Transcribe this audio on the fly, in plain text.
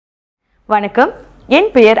வணக்கம், என்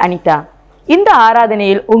பெயர் அனிதா. இந்த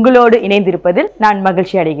ஆராதனையில் உங்களோடு இணைந்திருப்பதில் நான்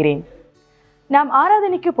மகிழ்ச்சி அடைகிறேன். நாம்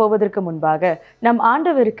ஆராதனைக்கு போவதற்கு முன்பாக நம்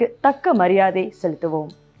ஆண்டவருக்கு தக்க மரியாதை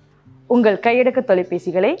செலுத்துவோம். உங்கள் கையடக்க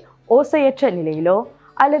தொலைபேசிகளை ஓசையற்ற நிலையிலோ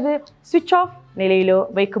அல்லது சுவிட்ச் ஆஃப் நிலையிலோ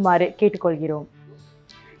வைக்குமாறு கேட்டுக்கொள்கிறோம்.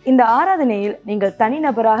 இந்த ஆராதனையில் நீங்கள்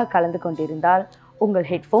தனிநபராக கலந்து கொண்டிருந்தால் உங்கள்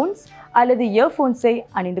ஹெட்ஃபோன்ஸ் அல்லது இயர்ஃபோன்ஸை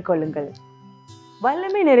அணிந்து கொள்ளுங்கள்.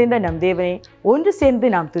 வல்லமை நிறைந்த நம் தேவனை ஒன்று சேர்ந்து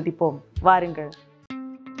நாம் துதிப்போம். வாருங்கள்.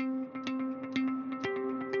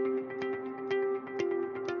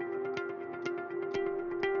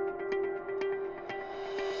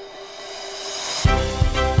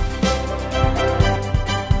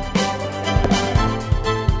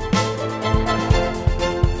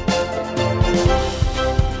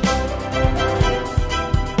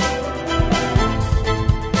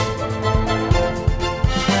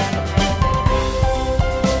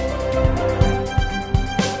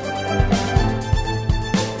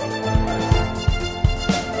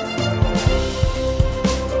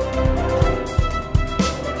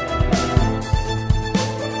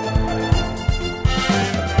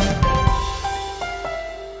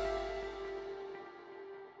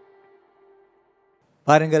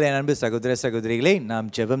 பாருங்கள் என் அன்பு சகோதர சகோதரிகளை, நாம்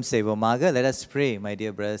ஜெபம் செய்வோமாக. Let us pray, my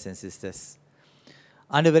dear brothers and sisters.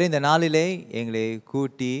 ஆண்டவரே, இந்த நாளிலே எங்களை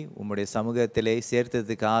கூட்டி உம்முடைய சமூகத்திலே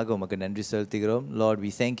சேர்த்ததுக்காக உமக்கு நன்றி செலுத்துகிறோம். Lord, we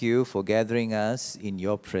thank you for gathering us in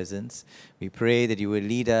your presence. We pray that you will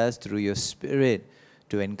lead us through your spirit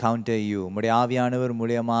to encounter you. உம்முடைய ஆவியானவர்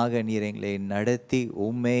மூலமாக நீர் எங்களை நடத்தி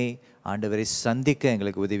உம்மை ஆண்டவரை சந்திக்க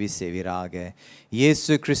எங்களுக்கு உதவி செய்வீராக.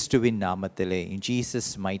 இயேசு கிறிஸ்துவின் நாமத்திலே, in Jesus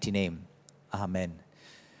mighty name. Amen.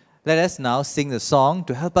 Let us now sing the song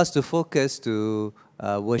to help us to focus to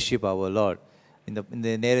worship our Lord. இந்த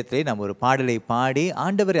நேரத்திலே நாம் ஒரு பாடலை பாடி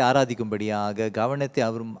ஆண்டவரை ஆராதிக்கும்படியாக, கவனத்தை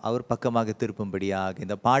அவர் பக்கமாக திருப்பும்படியாக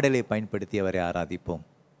இந்த பாடலை பயன்படுத்தி அவரை ஆராதிப்போம்.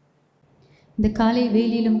 இந்த காலை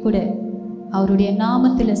வேளையிலும் கூட அவருடைய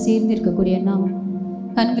நாமத்தில் சேர்ந்திருக்கக்கூடிய நாம்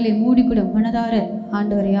கண்களை மூடி கூட மனதார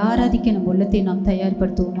ஆண்டவரை ஆராதிக்க நம் உள்ளத்தை நாம்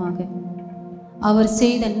தயார்படுத்துவோமாக. அவர்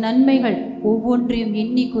செய்த நன்மைகள் ஒவ்வொன்றையும்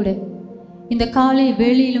எண்ணி கூட இந்த காலை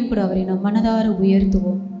வேளையிலும் கூட அவரை நாம் மனதார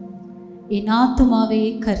உயர்த்துவோம். என் ஆத்துமாவே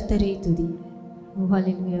கர்த்தரை துதி.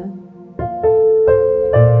 ஹல்லேலூயா.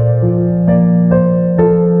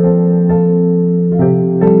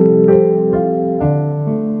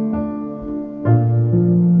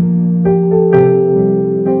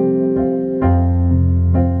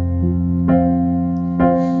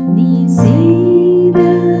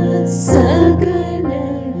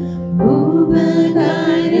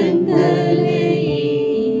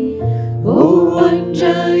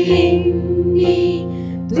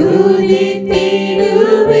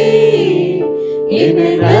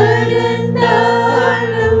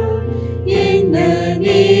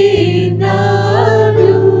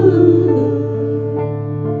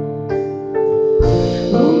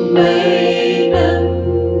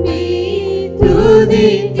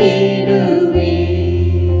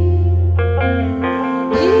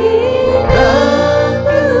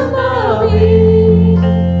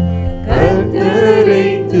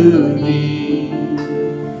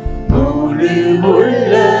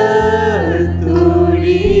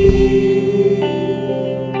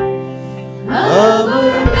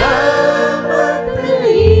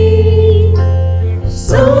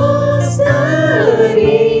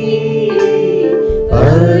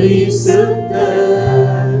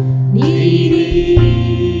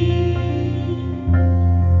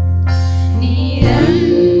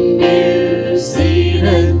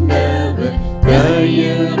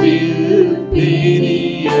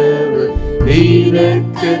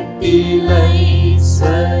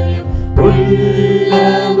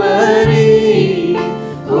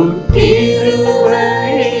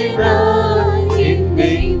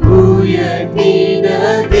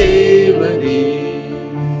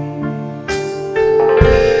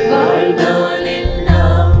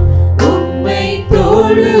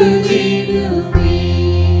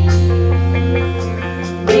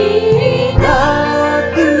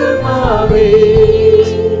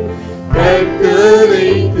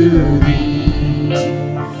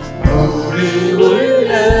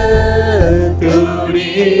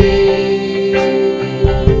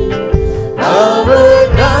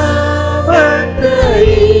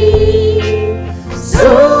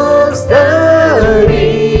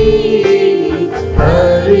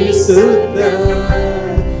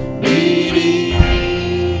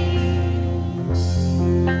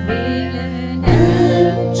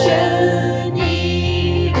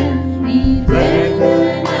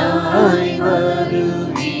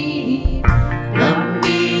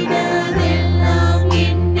 நம்பினதெல்லாம்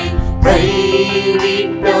என்னை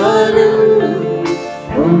கைவிட்டாலும்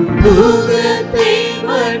உன் முகத்தை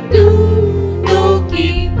மட்டும் நோக்கி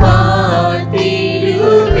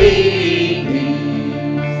பார்த்திடுவேனே.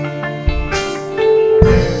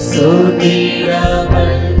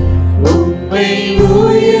 சோதிடாமல் உம்மை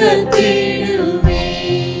உயர்த்திடுவேன்.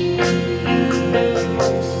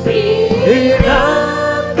 என்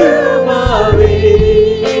ஆத்துமாவே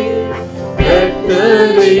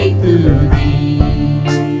கர்த்தரை துதி,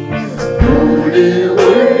 முழு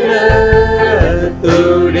உள்ளத்தோடே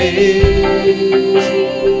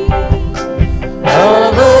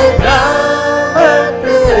அவர்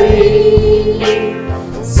நாமத்தை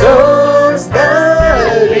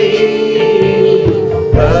சோஸ்தரி.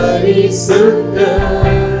 பரிசுத்த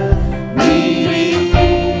நீரே,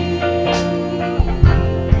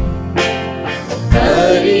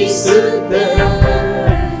 பரிசுத்த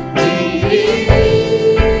நீரே,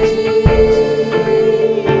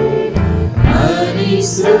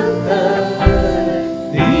 பரிசுத்த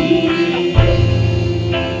நீரே,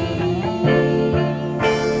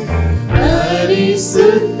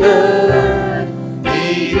 பரிசுத்த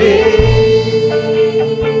நீரே,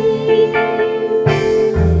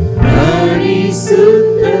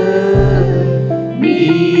 பரிசுத்த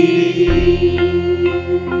நீரே.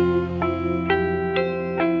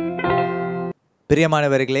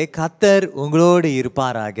 பிரியமானவர்களே, கர்த்தர் உங்களோடு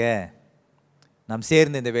இருப்பாராக. நாம்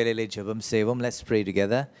சேர்ந்து இந்த வேளையிலே ஜெபம் செய்வோம். Let's pray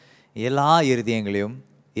together. எல்லா இருதயங்களையும்,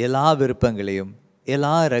 எல்லா விருப்பங்களையும்,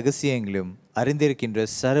 எல்லா ரகசியங்களையும் அறிந்திருக்கின்ற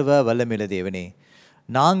சர்வ வல்லமையுள்ள தேவனே,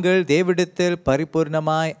 நாங்கள் தேவனிடத்தில்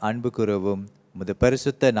பரிபூர்ணமாய் அன்பு கூறவும் உமது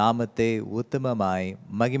பரிசுத்த நாமத்தை உத்தமமாய்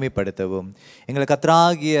மகிமைப்படுத்தவும் எங்கள்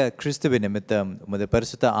கர்த்தராகிய கிறிஸ்துவின் நிமித்தம் உமது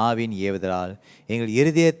பரிசுத்த ஆவியின் ஏவுதலால் எங்கள்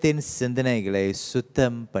இருதயத்தின் சிந்தனைகளை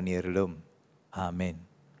சுத்தம் பண்ணியருளும். ஆமென்.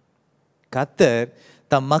 கர்த்தர்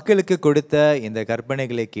தம் மக்களுக்கு கொடுத்த இந்த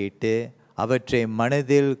கற்பனைகளை கேட்டு அவற்றை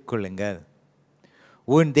மனதில் கொள்ளுங்கள்.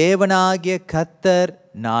 உன் தேவனாகிய கர்த்தர்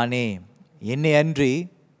நானே, என்னை அன்றி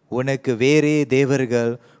உனக்கு வேறே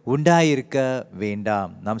தேவர்கள் உண்டாயிருக்க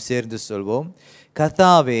வேண்டாம். நாம் சேர்ந்து சொல்வோம்.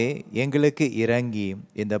 கர்த்தாவே, எங்களுக்கு இறங்கி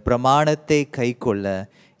இந்த பிரமாணத்தை கைக்கொள்ள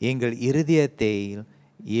எங்கள் இருதயத்தை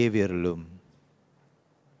ஏவியருளும்.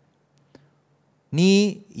 நீ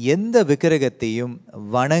எந்த விக்கிரகத்தையும்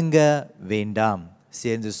வணங்க வேண்டாம்.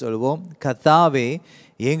 சேர்ந்து சொல்வோம். கர்த்தாவே,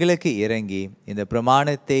 எங்களுக்கு இறங்கி இந்த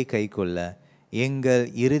பிரமாணத்தை கைக்கொள்ள எங்கள்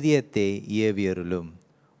இருதயத்தை ஏவியருளும்.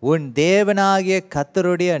 உன் தேவனாகிய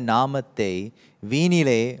கர்த்தருடைய நாமத்தை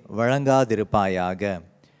வீணிலே வழங்காதிருப்பாயாக.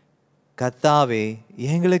 கர்த்தாவே,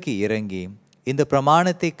 எங்களுக்கு இறங்கி இந்த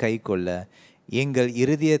பிரமாணத்தை கைக்கொள்ள எங்கள்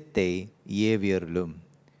இருதயத்தை ஏவியருளும்.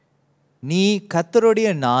 நீ கர்த்தருடைய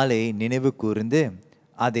நாளை நினைவு கூர்ந்து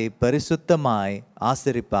அதை பரிசுத்தமாய்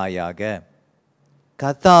ஆசரிப்பாயாக.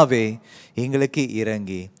 கர்த்தாவே, எங்களுக்கு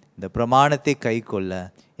இறங்கி இந்த பிரமாணத்தை கைக்கொள்ள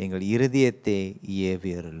எங்கள் இருதயத்தை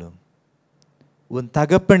ஏவியருளும். உன்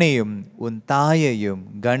தகப்பனையும் உன் தாயையும்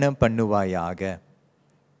கனம் பண்ணுவாயாக.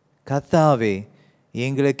 கர்த்தாவே,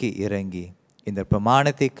 எங்களுக்கு இறங்கி இந்த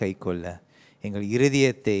பிரமாணத்தை கைக்கொள்ள எங்கள்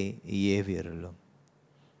இருதயத்தை ஏவியருளும்.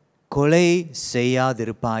 கொலை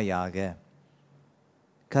செய்யாதிருப்பாயாக.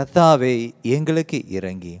 கர்த்தாவே, எங்களுக்கு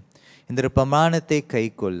இறங்கி இந்த பிரமாணத்தை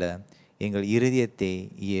கைக்கொள்ள எங்கள் இருதயத்தை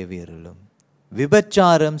ஏவியருளும்.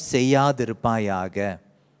 விபச்சாரம் செய்யாதிருப்பாயாக.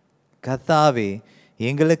 கர்த்தாவே,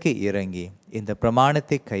 எங்களுக்கு இறங்கி இந்த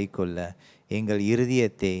பிரமாணத்தை கைக்கொள்ள எங்கள்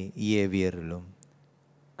இருதயத்தை ஏவியருளும்.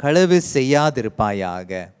 களவு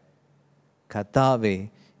செய்யாதிருப்பாயாக. கர்த்தாவே,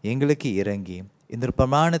 எங்களுக்கு இறங்கி இந்த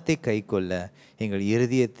பிரமாணத்தை கைக்கொள்ள எங்கள்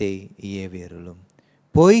இருதயத்தை ஏவியருளும்.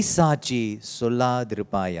 பொய் சாட்சி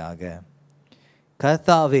சொல்லாதிருப்பாயாக.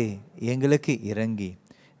 கர்த்தாவே, எங்களுக்கு இறங்கி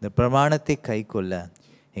இந்த பிரமாணத்தை கைக்கொள்ள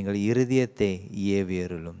எங்கள் இருதயத்தை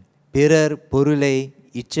ஏவியருளும். பிறர் பொருளை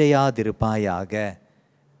இச்சையாதிருப்பாயாக.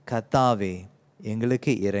 கர்த்தாவே,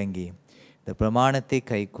 எங்களுக்கு இறங்கி இந்த பிரமாணத்தை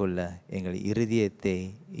கைக்கொள்ள எங்கள் இருதயத்தை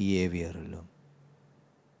ஏவியருளும்.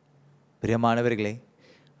 பிரியமானவர்களே,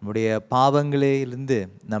 நம்முடைய பாவங்களிலிருந்து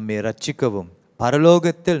நம்மை ரட்சிக்கவும்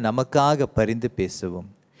பரலோகத்தில் நமக்காக பரிந்து பேசவும்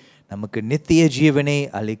நமக்கு நித்திய ஜீவனை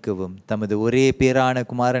அளிக்கவும் தமது ஒரே பேரான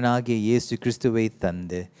குமாரனாகிய இயேசு கிறிஸ்துவை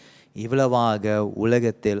தந்து இவ்வளவாக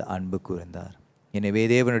உலகத்தில் அன்பு கூர்ந்தார். எனவே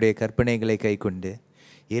தேவனுடைய கற்பனைகளை கைக்கொண்டு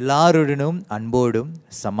எல்லாருடனும் அன்போடும்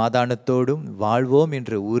சமாதானத்தோடும் வாழ்வோம்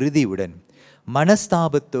என்ற உறுதியுடன்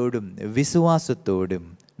மனஸ்தாபத்தோடும் விசுவாசத்தோடும்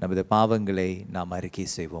நமது பாவங்களை நாம் அறிக்கை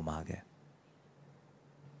செய்வோமாக.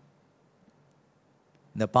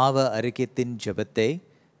 இந்த பாவ அறிக்கைத்தின் ஜெபத்தை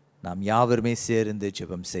நாம் யாவருமே சேர்ந்து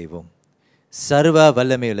ஜெபம் செய்வோம். சர்வ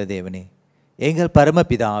வல்லமையுள்ள தேவனே, எங்கள்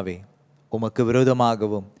பரமபிதாவே, உமக்கு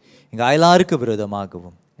விரோதமாகவும் எங்கள் அயலாருக்கு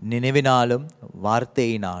விரோதமாகவும் நினைவினாலும்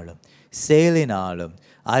வார்த்தையினாலும் செயலினாலும்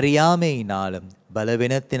அறியாமையினாலும்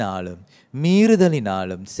பலவீனத்தினாலும்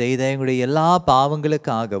மீறுதலினாலும் செய்த எங்களுடைய எல்லா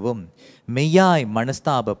பாவங்களுக்காகவும் மெய்யாய்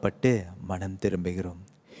மனஸ்தாபப்பட்டு மனம் திரும்புகிறோம்.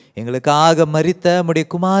 எங்களுக்காக மரித்த உம்முடைய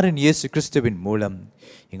குமாரன் இயேசு கிறிஸ்துவின் மூலம்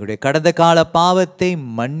எங்களுடைய கடந்த கால பாவத்தை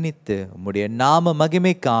மன்னித்து உம்முடைய நாம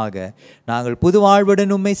மகிமைக்காக நாங்கள் புது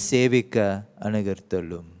வாழ்வுடன் உம்மை சேவிக்க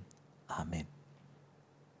அனுகரித்துள்ளோம். ஆமென்.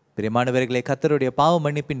 பிரியமானவர்களே, கர்த்தருடைய பாவ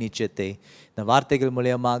மன்னிப்பின் நிச்சயத்தை இந்த வார்த்தைகள்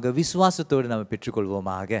மூலியமாக விசுவாசத்தோடு நாம்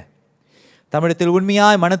பெற்றுக்கொள்வோமாக. தமிழத்தில்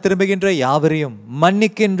உண்மையாய் மன திரும்புகின்ற யாவரையும்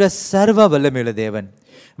மன்னிக்கின்ற சர்வ வல்லமையுள்ள தேவன்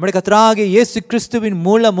நம்முடைய கர்த்தராகிய இயேசு கிறிஸ்துவின்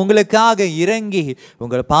மூலம் உங்களுக்காக இறங்கி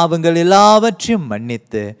உங்கள் பாவங்கள் எல்லாவற்றையும்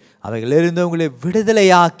மன்னித்து அவைகளிலிருந்து உங்களை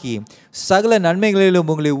விடுதலையாக்கி சகல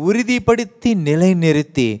நன்மைகளிலும் உங்களை உறுதிப்படுத்தி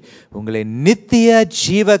நிலைநிறுத்தி உங்களை நித்திய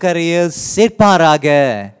ஜீவகரையில் சேர்ப்பாராக.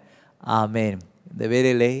 ஆமென். இந்த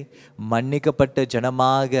வேளையிலே மன்னிக்கப்பட்ட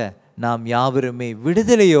ஜனமாக நாம் யாவருமே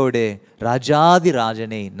விடுதலையோடு ராஜாதி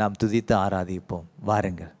ராஜனை நாம் துதித்து ஆராதிப்போம்.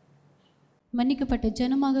 வாருங்கள். மன்னிக்கப்பட்ட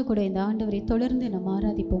ஜனமாக கூட இந்த ஆண்டவரை தொடர்ந்து நாம்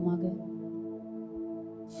ஆராதிப்போமாக.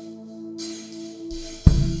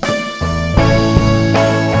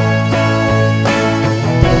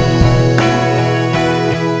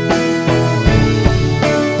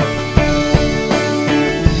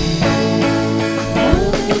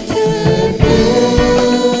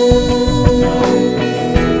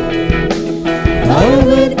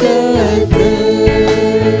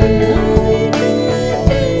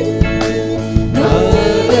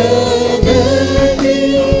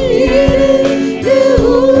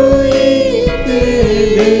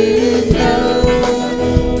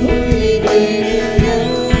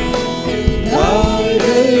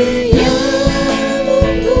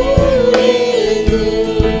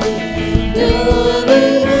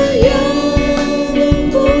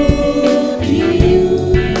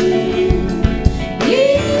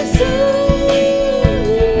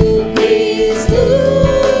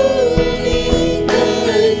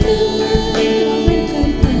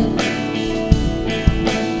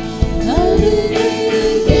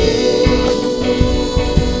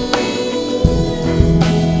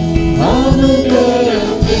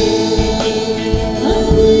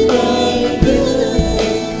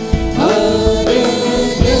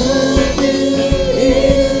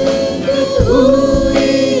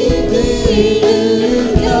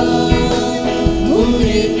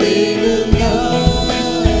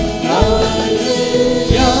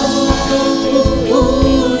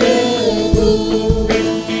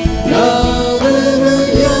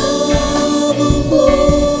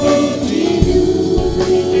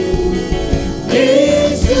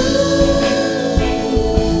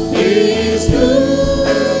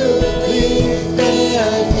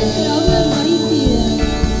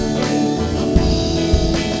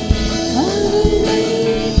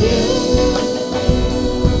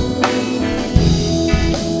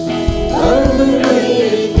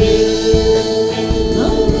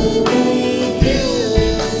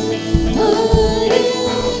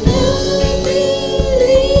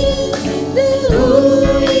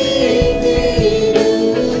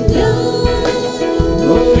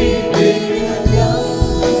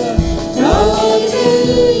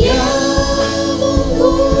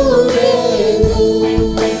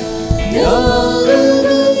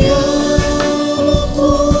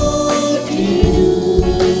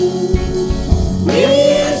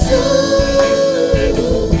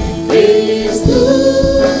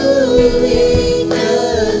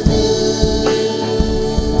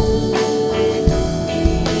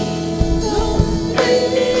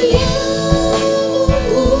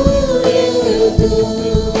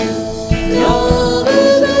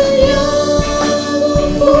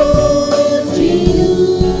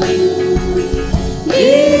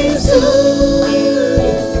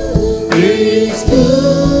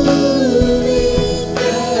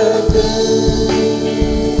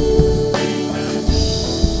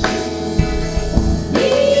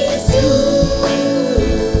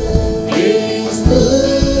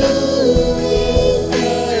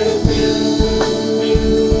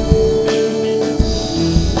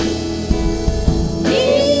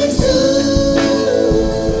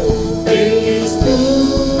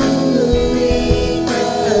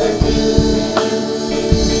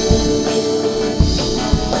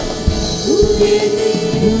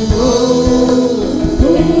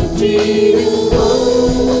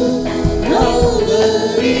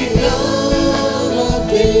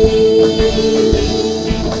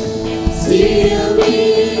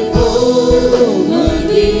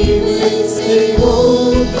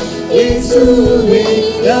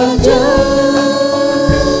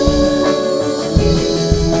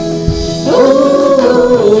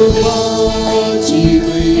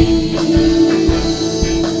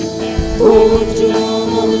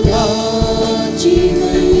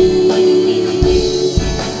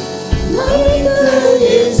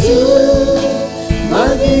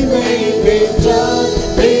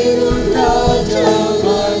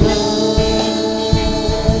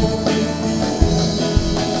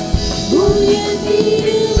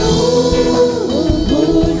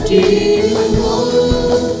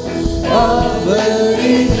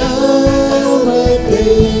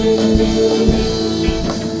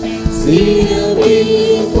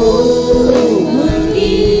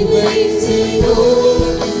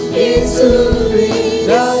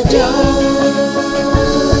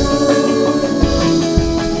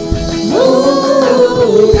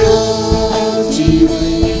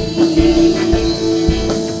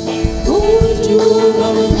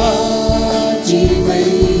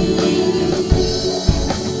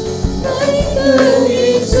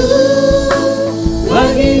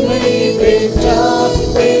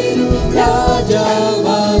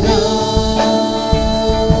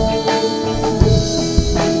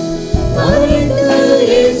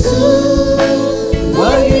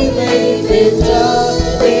 பெற்றார்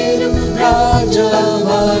பெரும்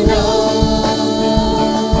ராஜாவானார்.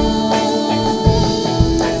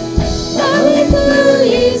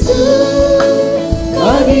 இயேசு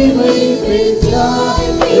மகிமை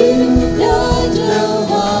பெற்றார் பெரும்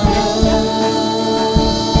ராஜாவானார்.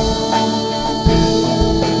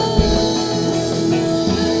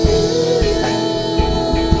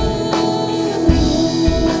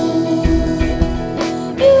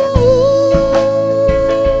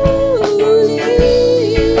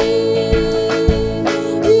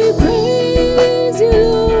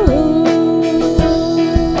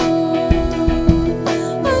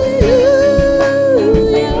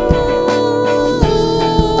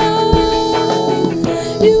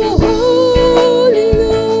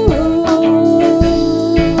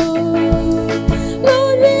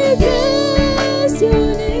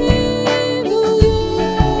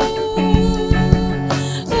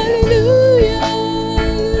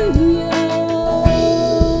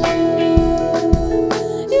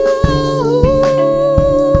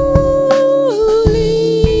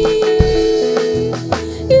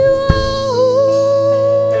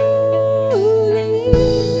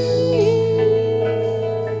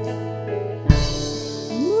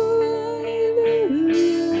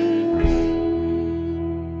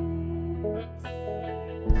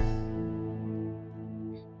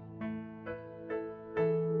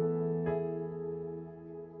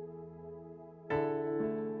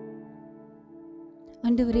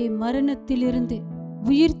 ஆண்டவரே, மரணத்திலிருந்து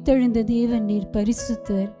உயிர்த்தெழுந்த தேவன் நீர்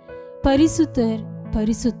பரிசுத்தர், பரிசுத்தர்,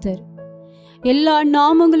 பரிசுத்தர். எல்லா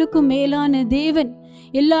நாமங்களுக்கும் மேலான தேவன்,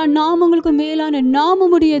 எல்லா நாமங்களுக்கும் மேலான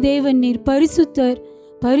நாமமுடைய தேவன் நீர் பரிசுத்தர்,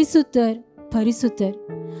 பரிசுத்தர், பரிசுத்தர்.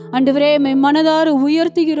 ஆண்டவரே, உம்மை மனதார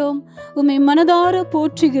உயர்த்துகிறோம், உம்மை மனதார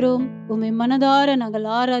போற்றுகிறோம், உம்மை மனதார நாங்கள்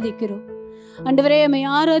ஆராதிக்கிறோம். ஆண்டவரே, உம்மை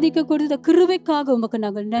ஆராதிக்க கொடுத்த கிருபைக்காக உமக்கு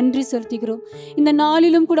நாங்கள் நன்றி செலுத்துகிறோம். இந்த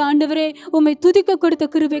நாளிலும் கூட ஆண்டவரே, உம்மை துதிக்க கொடுத்த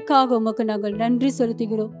கிருபைக்காக உமக்கு நாங்கள் நன்றி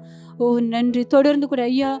செலுத்துகிறோம். ஓ நன்றி. தொடர்ந்து கூட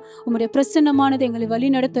ஐயா, உம்முடைய பிரசன்னமானது எங்களை வழி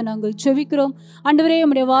நடத்த நாங்கள் செபிக்கிறோம். ஆண்டவரே,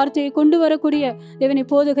 உம்முடைய வார்த்தையை கொண்டு வரக்கூடிய தேவனை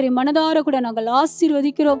போதகரை மனதார கூட நாங்கள்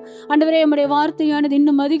ஆசீர்வதிக்கிறோம். ஆண்டவரே, உம்முடைய வார்த்தையானது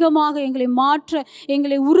இன்னும் அதிகமாக எங்களை மாற்ற,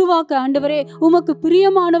 எங்களை உருவாக்க, ஆண்டவரே உமக்கு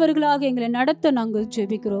பிரியமானவர்களாக எங்களை நடத்த நாங்கள்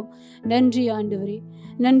செபிக்கிறோம். நன்றி ஆண்டவரே,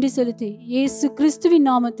 நன்றி செலுத்தி இயேசு கிறிஸ்துவின்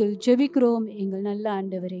நாமத்தில் ஜெபிக்கிறோம் எங்கள் நல்ல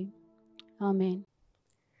ஆண்டவரே, ஆமென்.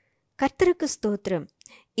 கர்த்தருக்கு ஸ்தோத்திரம்.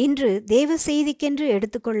 இன்று தேவ செய்திக்கென்று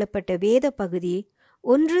எடுத்துக்கொள்ளப்பட்ட வேத பகுதி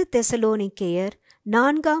 1 தெசலோனிக்கேயர்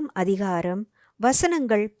 4ஆம் அதிகாரம்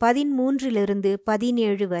வசனங்கள்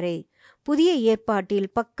 13-17 வரை. புதிய ஏற்பாட்டில்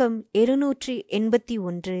பக்கம்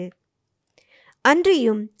 281.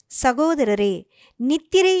 அன்றியும் சகோதரரே,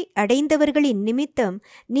 நித்திரை அடைந்தவர்களின் நிமித்தம்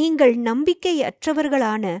நீங்கள்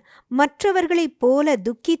நம்பிக்கையற்றவர்களான மற்றவர்களைப் போல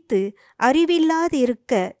துக்கித்து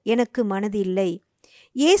அறிவில்லாதிருக்க எனக்கு மனதில்லை.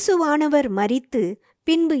 இயேசுவானவர் மரித்து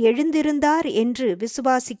பின்பு எழுந்திருந்தார் என்று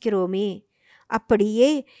விசுவாசிக்கிறோமே.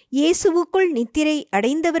 அப்படியே இயேசுவுக்குள் நித்திரை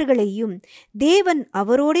அடைந்தவர்களையும் தேவன்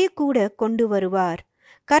அவரோடே கூட கொண்டு வருவார்.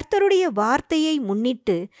 கர்த்தருடைய வார்த்தையை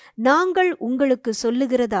முன்னிட்டு நாங்கள் உங்களுக்கு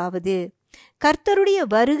சொல்லுகிறதாவது, கர்த்தருடைய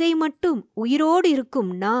வருகை மட்டும் உயிரோடு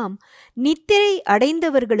இருக்கும் நாம் நித்திரை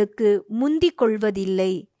அடைந்தவர்களுக்கு முந்திக்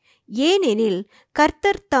கொள்வதில்லை. ஏனெனில்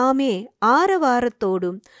கர்த்தர் தாமே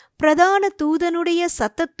ஆரவாரத்தோடும் பிரதான தூதனுடைய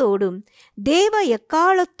சத்தத்தோடும் தேவ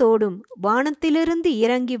எக்காலத்தோடும் வானத்திலிருந்து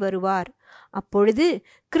இறங்கி வருவார். அப்பொழுது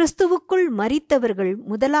கிறிஸ்துவுக்குள் மரித்தவர்கள்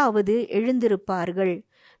முதலாவது எழுந்திருப்பார்கள்.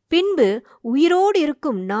 பின்பு உயிரோடு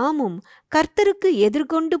இருக்கும் நாமும் கர்த்தருக்கு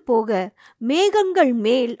எதிர்கொண்டு போக மேகங்கள்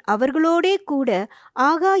மேல் அவர்களோடே கூட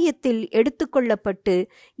ஆகாயத்தில் எடுத்துக்கொள்ளப்பட்டு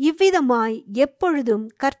இவ்விதமாய் எப்பொழுதும்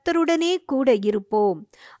கர்த்தருடனே கூட இருப்போம்.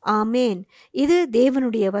 ஆமேன். இது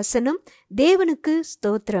தேவனுடைய வசனம். தேவனுக்கு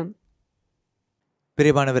ஸ்தோத்திரம்.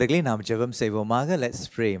 பிரியமானவர்களே, நாம் ஜெபம் செய்வோமாக. Let's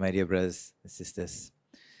pray, my dear brothers and sisters.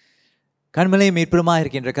 கண்மலை மீட்புமாய்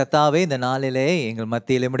இருக்கின்ற கர்த்தாவே, இந்த நாளிலே எங்கள்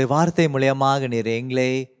மத்தியில் உம்முடைய வார்த்தை மூலமாக நீர்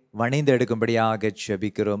எங்களை வணைந்து எடுக்கும்படியாக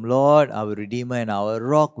ஜெபிக்கிறோம். Lord, our Redeemer and our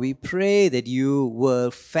Rock, we pray that you will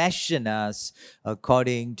fashion us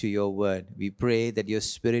according to your word. We pray that your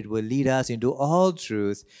Spirit will lead us into all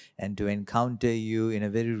truth and to encounter you in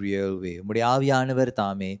a very real way. உம்முடைய ஆவியானவர்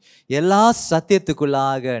தாமே எல்லா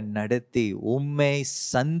சத்தியத்துக்குள்ளாக நடத்தி உம்மை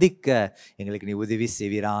சந்திக்க எங்களுக்கு நீ உதவி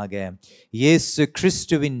செய்வீராக. இயேசு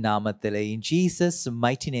கிறிஸ்துவின் நாமத்திலே, in Jesus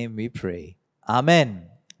mighty name we pray. Amen.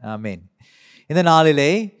 Amen. இந்த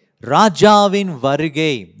நாளிலே ராஜாவின்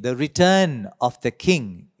வருகை, the return of the king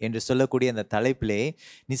என்று சொல்லக்கூடிய அந்த தலைப்பிலே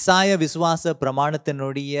நிசாய விசுவாச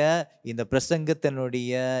பிரமாணத்தினுடைய இந்த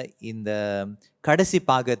பிரசங்கத்தினுடைய இந்த கடைசி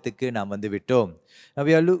பாகத்துக்கு நாம் வந்து விட்டோம்.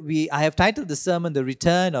 I have titled the sermon The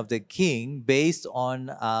Return of the King based on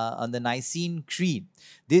the Nicene Creed.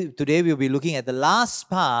 Today we will be looking at the last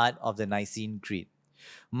part of the Nicene Creed.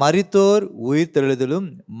 மரித்தோர் உயிர்த்தெழுதலும்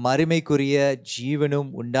மறுமைக்குரிய ஜீவனும்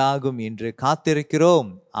உண்டாகும் என்று காத்திருக்கிறோம்,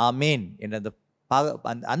 ஆமேன் என்ற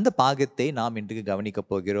அந்த பாகத்தை நாம் இன்று கவனிக்க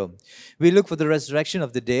போகிறோம். We look for the resurrection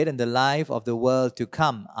of the dead and the life of the world to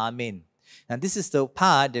come, amen. And this is the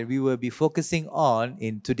part that we will be focusing on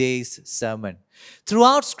in today's sermon.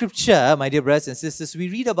 Throughout scripture, my dear brothers and sisters, we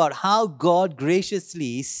read about how God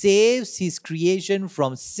graciously saves his creation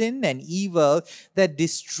from sin and evil that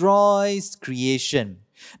destroys creation.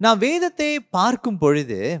 நாம் வேதத்தை பார்க்கும்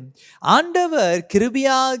பொழுது ஆண்டவர்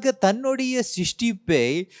கிருபையாக தன்னுடைய சிருஷ்டிப்பை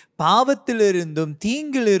பாவத்திலிருந்தும்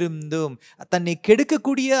தீங்கிலிருந்தும் தன்னை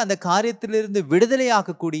கெடுக்கக்கூடிய அந்த காரியத்திலிருந்து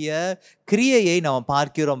விடுதலையாக்கக்கூடிய கிரியையை நாம்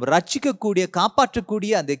பார்க்கிறோம். ரட்சிக்கக்கூடிய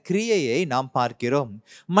காப்பாற்றக்கூடிய அந்த கிரியையை நாம் பார்க்கிறோம்.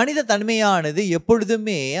 மனித தன்மையானது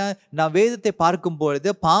எப்பொழுதுமே நாம் வேதத்தை பார்க்கும் பொழுது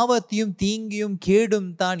பாவத்தையும் தீங்கியும்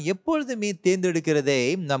கேடும் தான் எப்பொழுதுமே தேர்ந்தெடுக்கிறதை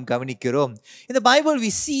நாம் கவனிக்கிறோம். In the Bible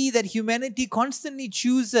we see that humanity constantly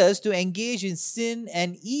chooses to engage in sin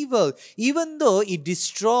and evil even though it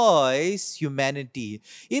destroys humanity.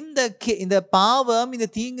 இந்த பாவம், இந்த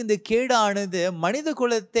தீங்கு, இந்த கேடானது மனித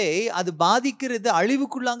குலத்தை அது பாதிக்கிறது,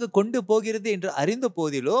 அழிவுக்குள்ளாக கொண்டு போகிறது என்று அறிந்த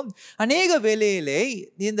போதிலும் அநேக வேளையிலே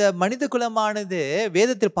இந்த மனித குலமானது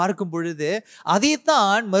வேதத்தில் பார்க்கும் பொழுது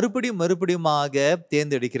அதைத்தான் மறுபடியுமாக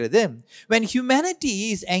தேர்ந்தெடுக்கிறது. When humanity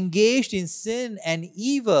is engaged in sin and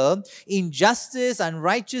evil, injustice,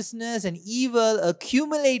 unrighteousness and evil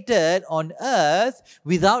accumulated on earth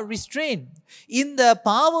without restraint. இந்த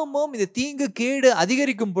பாவமும் இந்த தீங்கு கேடு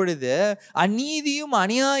அதிகரிக்கும் பொழுது அநீதியும்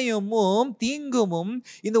அநியாயமும் தீங்குமும்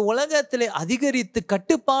இந்த உலகத்திலே அதிகரித்து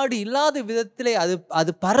கட்டுப்பாடு இல்லாத விதத்திலே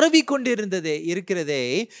அது பரவி கொண்டிருந்ததே இருக்கிறதை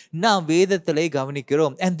நாம் வேதத்திலே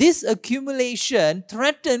கவனிக்கிறோம். And this accumulation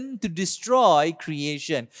threatened to destroy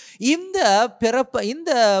creation. இந்த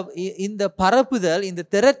பரப்புதல், இந்த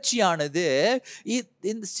திரட்சியானது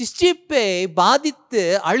இந்த சிருஷ்டிப்பை பாதித்து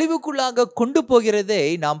அழிவுக்குள்ளாக கொண்டு போகிறதை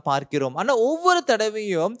நாம் பார்க்கிறோம். ஆனால் ஒவ்வொரு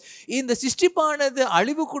தடவையும் இந்த சிருஷ்டிப்பானது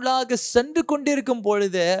அழிவுக்குள்ளாக சென்று கொண்டிருக்கும்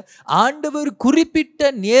பொழுது ஆண்டவர்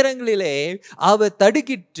குறிப்பிட்ட நேரங்களிலே அவர்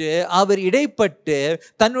தடுக்கிட்டு, அவர் இடைப்பட்டு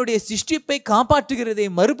தன்னுடைய சிருஷ்டிப்பை காப்பாற்றுகிறதை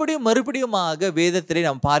மறுபடியுமாக வேதத்திலே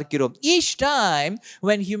நாம் பார்க்கிறோம். Each time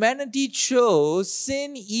when humanity chose sin,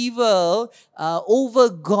 evil over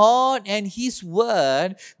God and his word,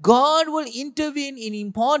 God will intervene in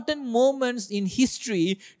important moments in history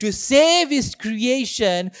to save his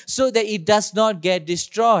creation so that it does not get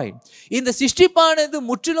destroyed. இந்த சிருஷ்டிப்பானது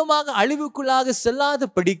முற்றிலுமாக அழிவுக்குள்ளாக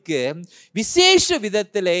செல்லாதபடிக்கு விசேஷ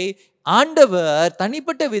விதத்திலே ஆண்டவர்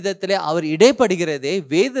தனிப்பட்ட விதத்திலே அவர் இடைப்படுகிறதை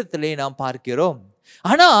வேதத்திலே நாம் பார்க்கிறோம்.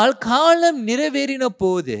 ஆனால் காலம் நிறைவேறின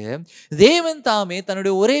போது தேவன் தாமே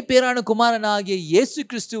தன்னுடைய ஒரே பேரான குமாரனாகிய இயேசு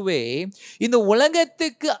கிறிஸ்துவை இந்த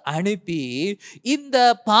உலகத்துக்கு அனுப்பி இந்த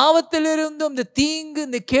பாவத்திலிருந்தும் இந்த தீங்கு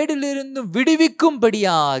இந்த கேடிலிருந்தும்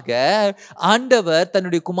விடுவிக்கும்படியாக ஆண்டவர்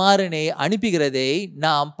தன்னுடைய குமாரனை அனுப்பினதை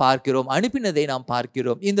நாம்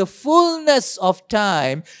பார்க்கிறோம். In the fullness of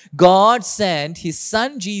time, God sent his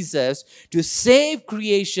son Jesus to save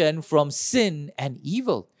creation from sin and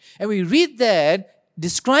evil. And we read that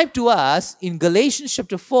described to us in Galatians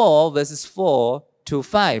chapter 4 verses 4 to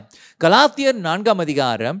 5. கலாத்தியர் 4ஆம்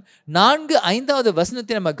அதிகாரம் 4-5வது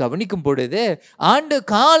வசனத்தை நம்ம கவனிக்கும் பொழுது ஆண்டு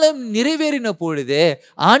காலம் நிறைவேறின பொழுது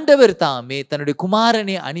ஆண்டவர் தாமே தன்னுடைய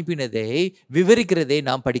குமாரனை அனுப்பினதை விவரிக்கிறதை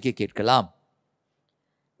நாம் படிக்க கேட்கலாம்.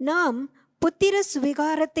 நாம் புத்திர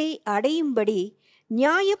சுவிகாரத்தை அடையும்படி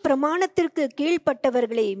நியாய பிரமாணத்திற்கு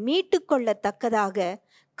கீழ்ப்பட்டவர்களை மீட்டுக்கொள்ளத்தக்கதாக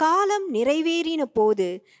காலம் நிறைவேறின போது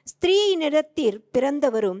ஸ்திரீயினிடத்தில்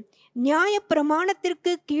பிறந்தவரும் நியாய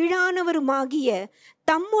பிரமாணத்திற்கு கீழானவருமாகிய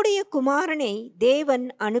தம்முடைய குமாரனை தேவன்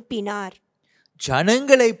அனுப்பினார்.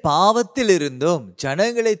 ஜனங்களை பாவத்திலிருந்தும்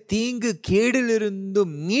ஜனங்களை தீங்கு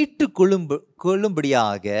கேடிலிருந்தும் மீட்டு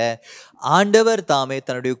கொள்ளும்படியாக ஆண்டவர் தாமே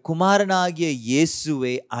தன்னுடைய குமாரனாகிய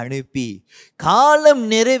இயேசுவை அனுப்பி காலம்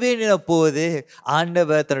நிறைவேறின போது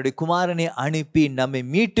ஆண்டவர் தன்னுடைய குமாரனை அனுப்பி நம்மை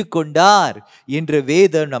மீட்டு கொண்டார் என்று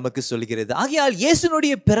வேதம் நமக்கு சொல்கிறது. ஆகையால்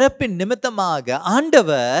இயேசுனுடைய பிறப்பின் நிமித்தமாக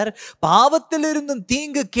ஆண்டவர் பாவத்திலிருந்தும்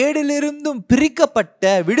தீங்கு கேடிலிருந்தும்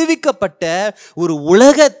விடுவிக்கப்பட்ட ஒரு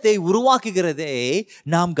உலகத்தை உருவாக்குகிறதை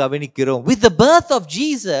நாம் கவனிக்கிறோம். With the birth of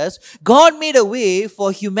Jesus, God made a way for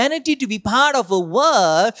humanity to be part of a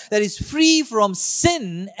world that is free from sin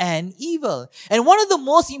and evil. And one of the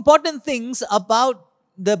most important things about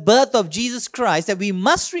the birth of Jesus Christ that we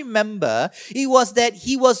must remember, it was that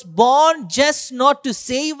he was born just not to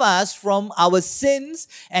save us from our sins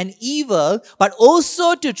and evil, but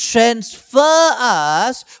also to transfer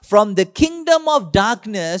us from the kingdom of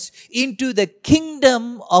darkness into the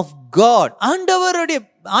kingdom of God.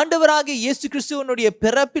 ஆண்டவராகிய இயேசு கிறிஸ்துவனுடைய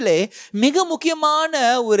பிறப்பிலே மிக முக்கியமான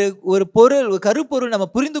ஒரு பொருள், கருப்பொருள் நம்ம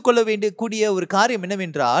புரிந்து கொள்ள வேண்டிய ஒரு காரியம்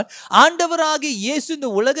என்னவென்றால், ஆண்டவராகிய இயேசு இந்த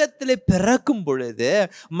உலகத்திலே பிறக்கும் பொழுது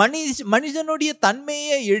மனிதனுடைய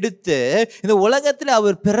தன்மையை எடுத்து இந்த உலகத்தில்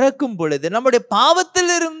அவர் பிறக்கும் பொழுது நம்முடைய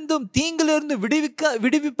பாவத்திலிருந்தும் தீங்கிலிருந்து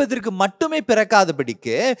விடுவிப்பதற்கு மட்டுமே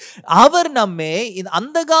பிறக்காதபடிக்கு அவர் நம்மை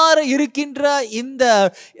அந்தகார இருக்கின்ற இந்த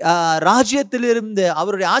ராஜ்யத்திலிருந்து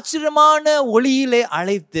அவருடைய ஆச்சரியமான ஒளியிலே அழைத்து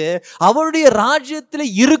அவருடைய ராஜ்யத்தில்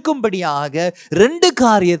இருக்கும்படியாக 2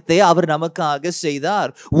 காரியத்தை அவர் நமக்காக செய்தார்.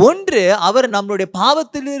 ஒன்று, அவர் நம்முடைய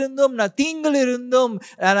பாவத்திலிருந்தும் தீங்கிலிருந்தும்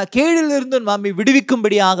கேடிலிருந்தும் நம்மை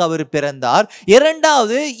விடுவிக்கும்படியாக அவர் பிறந்தார்.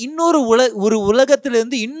 இரண்டாவது, ஒரு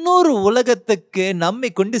உலகத்திலிருந்து இன்னொரு உலகத்துக்கு நம்மை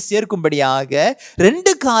கொண்டு சேர்க்கும்படியாக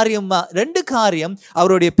 2 காரியம்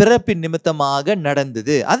அவருடைய பிறப்பின் நிமித்தமாக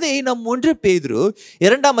நடந்தது. அதை நம் 1 பேதுரு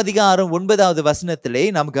 2ஆம் அதிகாரம் 9வது வசனத்திலே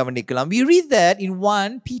நாம் கவனிக்கலாம். We read that in 1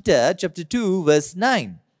 Peter chapter 2 verse 9.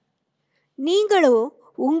 நீங்களோ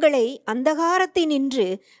உங்களை அந்தகாரத்தினின்று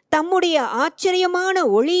தம்முடைய ஆச்சரியமான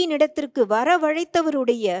ஒளியினிடத்திற்கு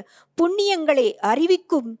வரவழைத்தவருடைய புண்ணியங்களை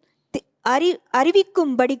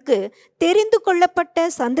அறிவிக்கும்படிக்கு தெரிந்து கொள்ளப்பட்ட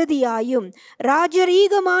சந்ததியாயும்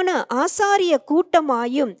ராஜரீகமான ஆசாரிய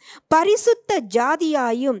கூட்டமாயும் பரிசுத்த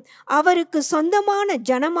ஜாதியாயும் அவருக்கு சொந்தமான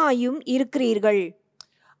ஜனமாயும் இருக்கிறீர்கள்.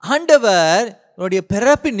 ஆண்டவர்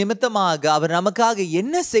பிறப்பின் நிமித்தமாக அவர் நமக்காக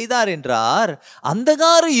என்ன செய்தார் என்றார்,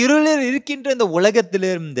 அந்தகார இருளில் இருக்கின்ற இந்த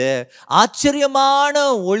உலகத்திலிருந்து ஆச்சரியமான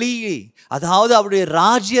ஒளி, அதாவது அவருடைய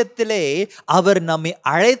ராஜ்யத்திலே அவர் நம்மை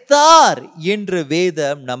அழைத்தார் என்று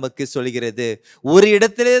வேதம் நமக்கு சொல்கிறது. ஒரு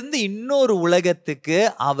இடத்திலிருந்து இன்னொரு உலகத்துக்கு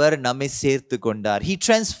அவர் நம்மை சேர்த்து கொண்டார். He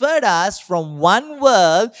transferred us from one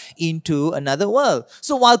world into another world.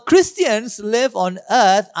 So while Christians live on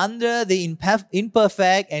earth under the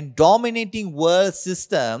imperfect and dominating world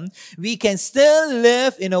system, we can still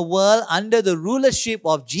live in a world under the rulership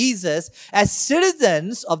of Jesus as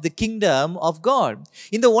citizens of the kingdom of God.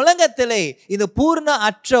 இந்த உலகத்திலே இந்த பூர்ண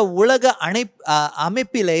அற்ற உலக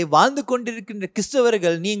அமைப்பிலே வாழ்ந்து கொண்டிருக்கின்ற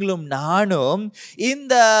கிறிஸ்தவர்கள் நீங்களும் நானும்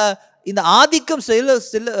இந்த ஆதிக்கம்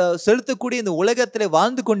செலுத்தக்கூடிய இந்த உலகத்தில்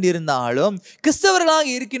வாழ்ந்து கொண்டிருந்தாலும், கிறிஸ்தவர்களாக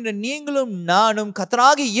இருக்கின்ற நீங்களும் நானும்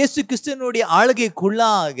கர்த்தராகிய இயேசு கிறிஸ்துவினுடைய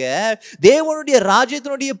ஆளுகைக்குள்ளாக தேவனுடைய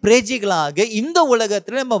ராஜ்யத்தினுடைய பிரஜைகளாக இந்த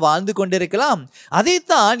உலகத்தில் நம்ம வாழ்ந்து கொண்டிருக்கலாம்.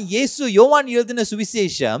 அதைத்தான் இயேசு யோவான் எழுதின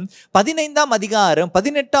சுவிசேஷம் 15ஆம் அதிகாரம்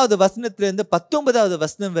 18வது வசனத்திலிருந்து 19வது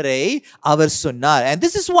வசனம் வரை அவர் சொன்னார். And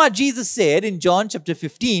this is what Jesus said in John chapter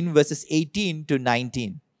 15 verses 18 to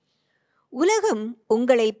 19. உலகம்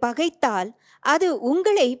உங்களை பகைத்தால் அது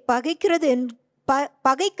உங்களை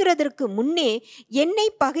பகைக்கிறதற்கு முன்னே என்னை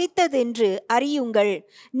பகைத்ததென்று அறியுங்கள்.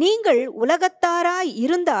 நீங்கள் உலகத்தாராய்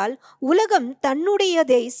இருந்தால் உலகம்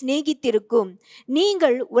தன்னுடையதை சிநேகித்திருக்கும்.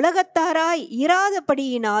 நீங்கள் உலகத்தாராய்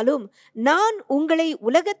இராதபடியினாலும் நான் உங்களை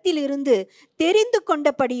உலகத்திலிருந்து தெரிந்து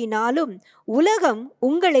கொண்டபடியினாலும் உலகம்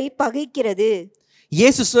உங்களை பகைக்கிறது.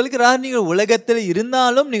 இயேசு சொல்கிறார், நீங்கள் உலகத்தில்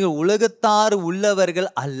இருந்தாலும் நீங்கள் உலகத்தார் உள்ளவர்கள்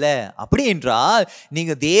அல்ல. அப்படி என்றால்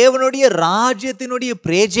நீங்கள் தேவனுடைய ராஜ்யத்தினுடைய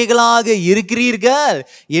பிரஜைகளாக இருக்கிறீர்கள்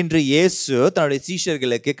என்று இயேசு தன்னுடைய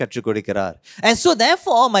சீஷர்களுக்கு கற்றுக் கொடுக்கிறார். And so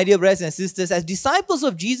therefore, my dear brothers and sisters, as disciples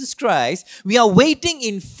of Jesus Christ, we are waiting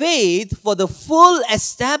in faith for the full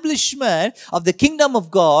establishment of the kingdom of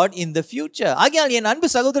God in the future. ஆகையால் என்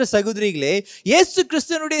அன்பு சகோதர சகோதரிகளே, இயேசு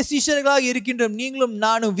கிறிஸ்துவினுடைய சீஷர்களாக இருக்கின்ற நீங்களும்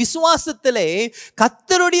நானும் விசுவாசத்திலே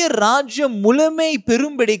கர்த்தருடைய ராஜ்யம் முழுமை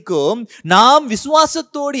பெறும்படிக்கும் நாம்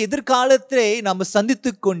விசுவாசத்தோடு எதிர்காலத்தை நாம்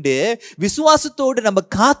சந்தித்துக் கொண்டு விசுவாசத்தோடு நம்ம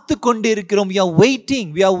காத்து கொண்டு இருக்கிறோம்.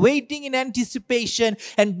 we are waiting in anticipation,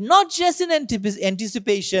 and not just in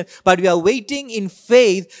anticipation, but we are waiting in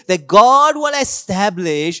faith that God will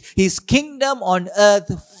establish his kingdom on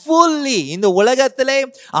earth fully. இந்த உலகத்திலே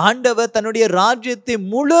ஆண்டவர் தன்னுடைய ராஜ்யத்தை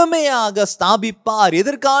முழுமையாக ஸ்தாபிப்பார்,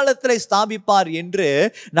 எதிர்காலத்திலே ஸ்தாபிப்பார் என்று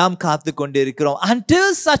நாம் காத்து கொண்டிருக்கிறோம். Until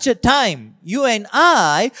such a time, you and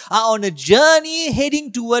I are on a journey heading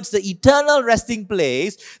towards the eternal resting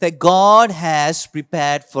place that God has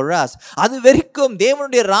prepared for us. அது வரைக்கும்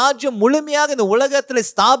தேவனுடைய ராஜ்யம் முழுமையாக இந்த உலகத்தில்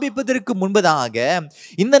ஸ்தாபிப்பதற்கு முன்பதாக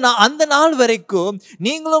அந்த நாள் வரைக்கும்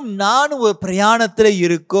நீங்களும் நானும் ஒரு பிரயாணத்தில்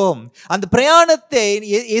இருக்கோம். அந்த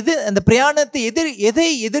பிரயாணத்தை எதை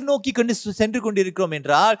எதிர்நோக்கி கொண்டு சென்று கொண்டிருக்கிறோம்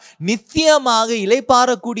என்றால், நித்தியமாக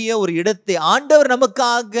இளைப்பாறக்கூடிய ஒரு இடத்தை ஆண்டவர்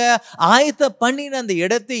நமக்காக ஆயத்த பண்ணி கடலின் அந்த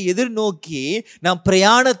இடத்தை எதிர்நோக்கி நாம்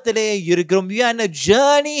பிரயாணத்திலே இருக்கிறோம். We are in a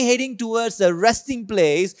journey heading towards a resting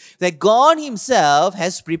place that God himself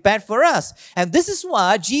has prepared for us. And this is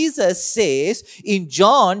what Jesus says in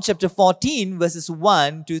John chapter 14 verses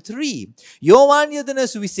 1 to 3. யோவான் எழுதின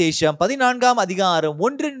சுவிசேஷம் 14ஆம் அதிகாரம்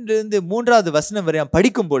 1 to 3வது வசனம் வரை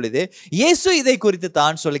படிக்கும் பொழுது இயேசு இதை குறித்து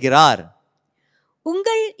தான் சொல்கிறார்.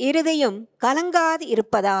 உங்கள் இருதயம் கலங்காது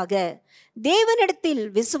இருப்பதாக, தேவனிடத்தில்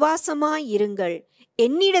விசுவாசமாய் இருங்கள்,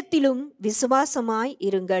 என்னிடத்திலும் விசுவாசமாய்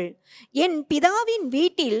இருங்கள். என் பிதாவின்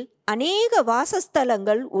வீட்டில் அநேக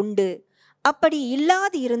வாசஸ்தலங்கள் உண்டு. அப்படி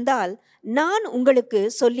இல்லாது இருந்தால் நான் உங்களுக்கு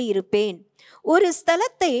சொல்லியிருப்பேன். ஒரு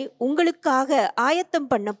ஸ்தலத்தை உங்களுக்காக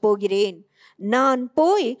ஆயத்தம் பண்ண போகிறேன். நான்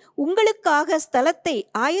போய் உங்களுக்காக ஸ்தலத்தை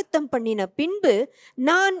ஆயத்தம் பண்ணின பின்பு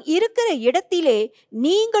நான் இருக்கிற இடத்திலே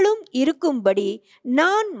நீங்களும் இருக்கும்படி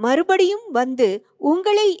நான் மறுபடியும் வந்து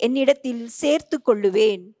உங்களை என்னிடத்தில் சேர்த்து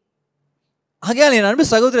கொள்ளுவேன். ஆகையால் என் அன்பு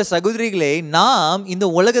சகோதர சகோதரிகளே, நாம் இந்த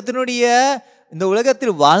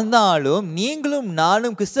உலகத்தில் வாழ்ந்தாலும் நீங்களும்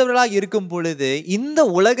நானும் கிறிஸ்தவர்களாக இருக்கும் பொழுது இந்த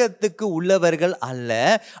உலகத்துக்கு உள்ளவர்கள் அல்ல,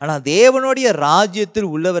 ஆனால் தேவனுடைய ராஜ்யத்தில்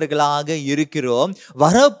உள்ளவர்களாக இருக்கிறோம்.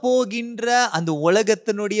 வரப்போகின்ற அந்த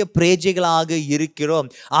உலகத்தினுடைய பிரஜைகளாக இருக்கிறோம்.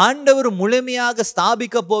 ஆண்டவர் முழுமையாக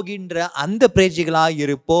ஸ்தாபிக்க போகின்ற அந்த பிரஜைகளாக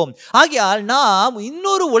இருப்போம். ஆகையால் நாம்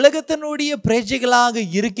இன்னொரு உலகத்தினுடைய பிரஜைகளாக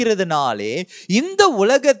இருக்கிறதுனாலே இந்த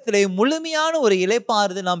உலகத்திலே முழுமையான ஒரு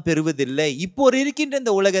இளைப்பாறுதல் நாம் பெறுவதில்லை. இப்போ இருக்கின்ற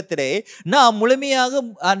இந்த உலகத்திலே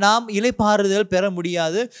நாம் இளைப்பாறுதல் பெற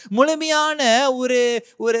முடியாது. முழுமையான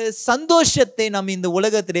ஒரு சந்தோஷத்தை நாம் இந்த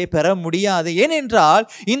உலகத்திலே பெற முடியாது. ஏனென்றால்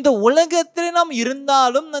இந்த உலகத்தில் நாம்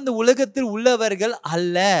இருந்தாலும் அந்த உலகத்தில் உள்ளவர்கள்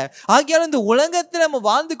அல்ல. ஆகையால் இந்த உலகத்தில் நம்ம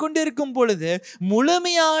வாழ்ந்து கொண்டிருக்கும் பொழுது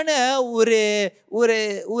முழுமையான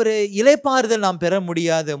ஒரு இளைப்பாறுதல் நாம் பெற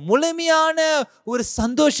முடியாது. முழுமையான ஒரு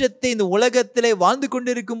சந்தோஷத்தை இந்த உலகத்திலே வாழ்ந்து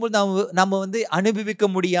கொண்டிருக்கும் போது நம்ம அனுபவிக்க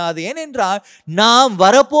முடியாது. ஏனென்றால் நாம்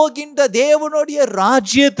வரப்போகின்ற தேவனுடைய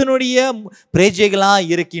ராஜ்யத்தினுடைய பிரஜைகளா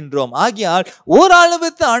இருக்கின்றோம். ஆகையால் ஓரளவு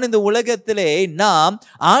தான் இந்த உலகத்திலே நாம்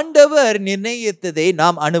ஆண்டவர் நிர்ணயித்ததை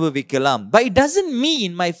நாம் அனுபவிக்கலாம். But it doesn't mean,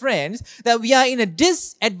 my friends, that we are in a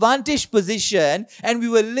disadvantaged position and we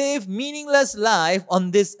will live meaningless life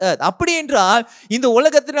on this earth. அப்படி என்றால் இந்த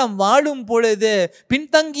உலகத்தில் நாம் வாழும் பொழுது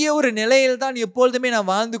பின்தங்கிய ஒரு நிலையில் தான் எப்பொழுதுமே நான்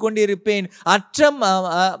வாழ்ந்து கொண்டிருப்பேன்,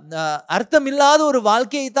 அர்த்தமில்லாத ஒரு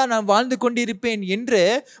வாழ்க்கையை தான் நான் வாழ்ந்து கொண்டிருப்பேன் என்று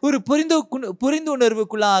ஒரு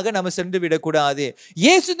புரிந்துணர்வுக்குள்ளாக நம்ம சென்று விடக்கூடாது.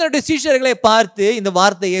 இயேசு தன்னுடைய சீஷர்களை பார்த்து இந்த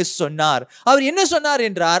வார்த்தையை சொன்னார். அவர் என்ன சொன்னார்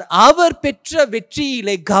என்றார், அவர் பெற்ற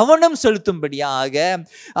வெற்றியிலே கவனம் செலுத்தும்படியாக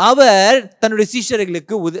அவர் தன்னுடைய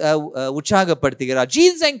சீஷர்களுக்கு உற்சாகப்படுத்துகிறார்.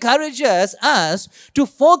 Jesus encourages us to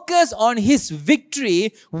focus on his victory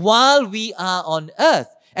while we are on earth.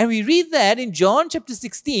 And we read that in John chapter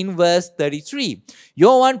 16 verse 33.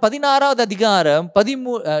 யோவான் 16வது அதிகாரம்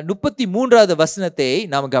 33வது வசனத்தை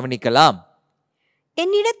நாம் கவனிக்கலாம்.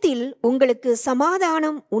 என்னிடத்தில் உங்களுக்கு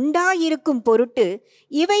சமாதானம் உண்டாயிருக்கும் பொருட்டு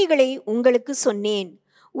இவைகளை உங்களுக்கு சொன்னேன்.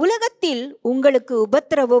 உலகத்தில் உங்களுக்கு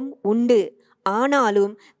உபத்திரவம் உண்டு,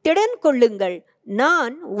 ஆனாலும் திடன் கொள்ளுங்கள்,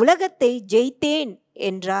 நான் உலகத்தை ஜெயித்தேன்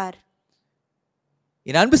என்றார்.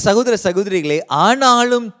 என் அன்பு சகோதர சகோதரிகளே,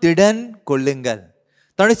 ஆனாலும் திடன் கொள்ளுங்கள்.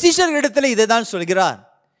 தன்னுடைய சீஷர்களிடத்தில் இதை தான் சொல்கிறார்.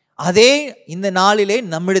 அதே இந்த நாளிலே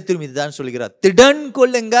நம்மிடத்திலும் இதுதான் சொல்கிறார். திடன்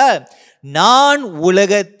கொள்ளுங்கள், நான்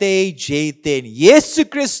உலகத்தை ஜெயித்தேன். இயேசு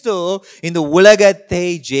கிறிஸ்து இந்த உலகத்தை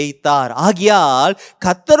ஜெயித்தார். ஆகையால்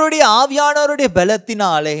கர்த்தருடைய ஆவியானவருடைய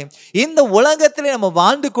பலத்தினாலே இந்த உலகத்திலே நம்ம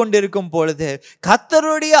வாழ்ந்து கொண்டிருக்கும் பொழுது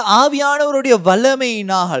கர்த்தருடைய ஆவியானவருடைய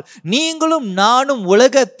வல்லமையினால் நீங்களும் நானும்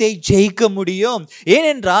உலகத்தை ஜெயிக்க முடியும்.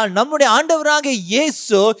 ஏனென்றால் நம்முடைய ஆண்டவராக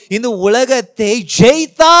இயேசு இந்த உலகத்தை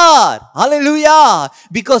ஜெயித்தார். Hallelujah!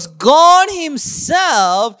 Because God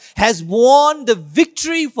himself has won the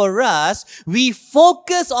victory for us. We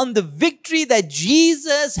focus on the victory that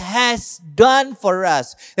Jesus has done for us,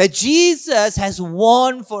 that Jesus has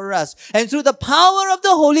won for us. And through the power of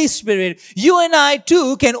the Holy Spirit, you and I too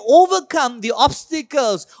can overcome the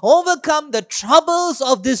obstacles, overcome the troubles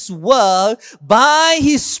of this world by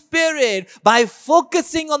his Spirit, by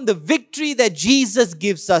focusing on the victory that Jesus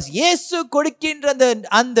gives us. இயேசு கொடுக்கின்ற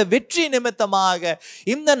அந்த வெற்றி நிமித்தமாக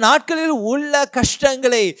இந்த நாட்களில் உள்ள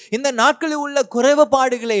கஷ்டங்களை, இந்த நாட்களில் உள்ள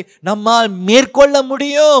குறைபாடுகளை நம்மால் மேற்கொள்ள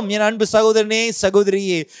முடியும். என் அன்பு சகோதரனே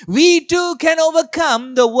சகோதரியே, we too can overcome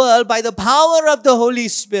the world by the power of the Holy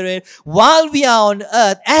Spirit while we are on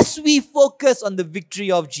earth as we focus on the victory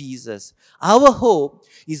of Jesus. Our hope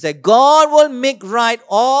is that God will make right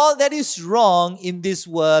all that is wrong in this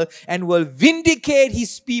world and will vindicate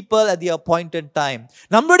his people at the appointed time.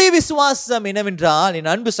 நம்முடைய விசுவாசம் என்னவென்றால், என்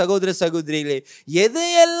அன்பு சகோதர சகோதரிகளே,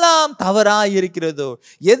 எதையெல்லாம் தவறாய் இருக்கிறதோ,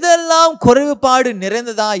 எதெல்லாம் குறைபாடு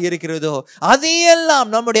நிறைந்ததாய் இருக்கிறதோ,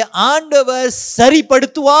 அதையெல்லாம் நம்முடைய ஆண்டவர்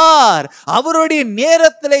சரிப்படுத்துவார். அவருடைய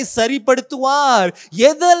நேரத்திலே சரிப்படுத்துவார்.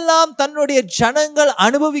 எதெல்லாம் தன்னுடைய ஜனங்கள்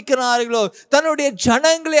அனுபவிக்கிறார்களோ, தன்னுடைய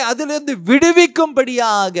ஜனங்களை அதிலிருந்து விடுவிக்கும்படியாக,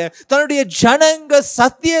 தன்னுடைய ஜனங்கள்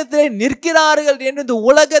சத்தியத்திலே நிற்கிறார்கள் என்று இந்த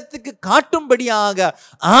உலகத்துக்கு காட்டும்படியாக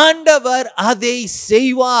ஆண்டவர் அதை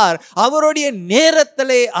செய்வார். அவருடைய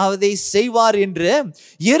நேரத்திலே அதை செய்வார் என்று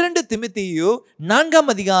 2 திமோத்தேயு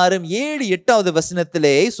 4 அதிகாரம் 7-8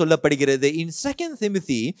 வசனத்திலே சொல்லப்படுகிறது. In 2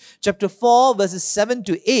 Timothy chapter 4 verses 7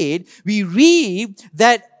 to 8 we read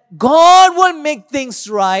that God will make things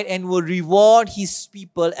right and will reward his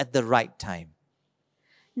people at the right time.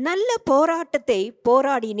 நல்ல போராட்டத்தை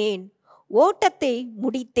போராடினேன், ஓட்டத்தை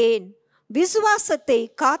முடித்தேன், விசுவாசத்தை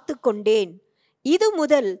காத்து கொண்டேன். இது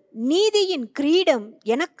முதல் நீதியின் கிரீடம்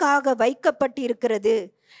எனக்காக வைக்கப்பட்டிருக்கிறது.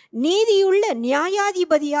 நீதியுள்ள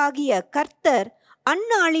நியாயாதிபதியாகிய கர்த்தர்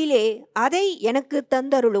அந்நாளிலே அதை எனக்கு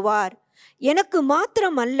தந்தருளுவார். எனக்கு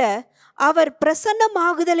மாத்திரமல்ல, அவர்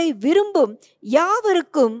பிரசன்னமாகுதலை விரும்பும்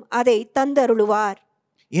யாவருக்கும் அதை தந்தருளுவார்.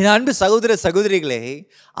 என் அன்பு சகோதர சகோதரிகளே,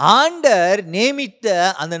 ஆண்டவர் நியமித்த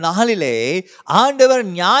அந்த நாளிலே ஆண்டவர்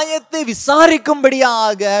நியாயத்தை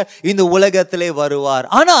விசாரிக்கும்படியாக இந்த உலகத்திலே வருவார்.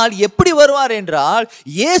 ஆனால் எப்படி வருவார் என்றால்,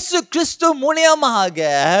 இயேசு கிறிஸ்து மூலமாக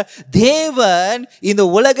தேவன் இந்த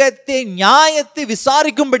உலகத்தை நியாயத்தை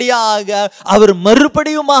விசாரிக்கும்படியாக அவர்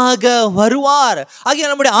மறுபடியுமாக வருவார்.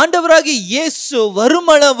 ஆகிய நம்முடைய ஆண்டவராகிய இயேசு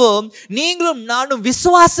வருமளவும் நீங்களும் நானும்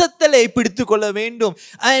விசுவாசத்திலே பிடித்துக் கொள்ள வேண்டும்.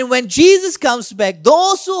 And when Jesus comes back,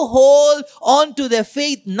 those who hold on to their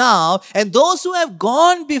faith now and those who have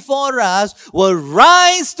gone before us will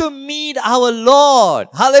rise to meet our Lord.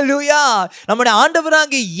 Hallelujah. நம்முடைய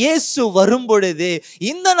ஆண்டவராகிய இயேசு வரும் பொழுது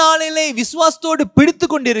இந்த நாளிலே விசுவாசத்தோடு பிடித்து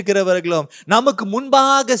கொண்டிருக்கிறவர்களும், நமக்கு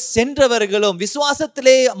முன்பாக சென்றவர்களும்,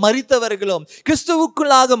 விசுவாசத்திலே மரித்தவர்களும்,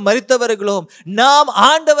 கிறிஸ்துவுக்குள்ளாக மரித்தவர்களும் நாம்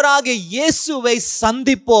ஆண்டவராகிய இயேசுவை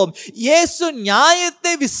சந்திப்போம். இயேசு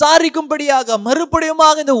நியாயத்தை விசாரிக்கும்படியாக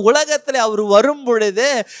மறுபடியுமாக இந்த உலகத்திலே அவர் வரும் பொழுது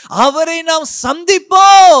அவரை நாம்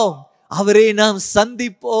சந்திப்போம். அவரை நாம்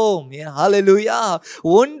சந்திப்போம். ஹல்லேலூயா.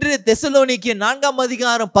 1 தெசலோனிக்கேயர் 4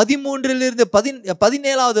 அதிகாரம் 13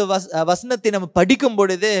 17 வசனத்தை நம்ம படிக்கும்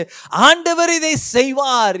பொழுது ஆண்டவர் இதை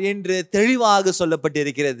செய்வார் என்று தெளிவாக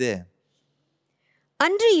சொல்லப்பட்டிருக்கிறது.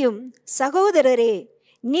 அன்றியும் சகோதரரே,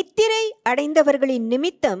 நித்திரை அடைந்தவர்களின்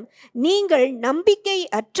நிமித்தம் நீங்கள் நம்பிக்கை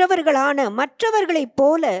அற்றவர்களான மற்றவர்களைப்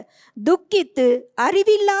போல துக்கித்து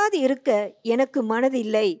அறிவில்லாது இருக்க எனக்கு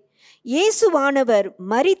மனதில்லை. இயேசுவானவர்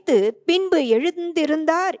மரித்து பின்பு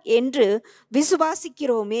எழுந்திருந்தார் என்று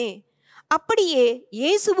விசுவாசிக்கிறோமே. அப்படியே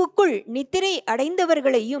இயேசுவுக்குள் நித்திரை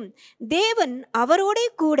அடைந்தவர்களையும் தேவன் அவரோடே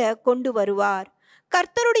கூட கொண்டு வருவார்.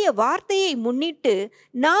 கர்த்தருடைய வார்த்தையை முன்னிட்டு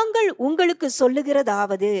நாங்கள் உங்களுக்கு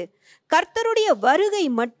சொல்லுகிறதாவது, கர்த்தருடைய வருகை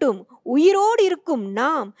மட்டும் உயிரோடு இருக்கும்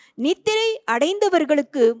நாம் நித்திரை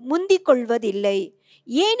அடைந்தவர்களுக்கு முந்திக் கொள்வதில்லை.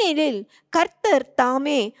 ஏனெனில் கர்த்தர்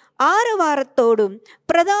தாமே ஆரவாரத்தோடும்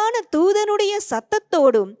பிரதான தூதனுடைய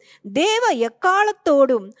சத்தத்தோடும் தேவ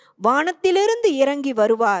எக்காலத்தோடும் வானத்திலிருந்து இறங்கி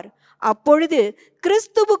வருவார். அப்பொழுது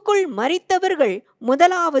கிறிஸ்துவுக்குள் மரித்தவர்கள்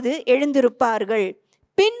முதலாவது எழுந்திருப்பார்கள்.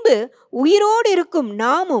 பின்பு உயிரோடு இருக்கும்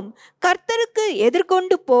நாமும் கர்த்தருக்கு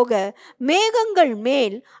எதிர்கொண்டு போக மேகங்கள்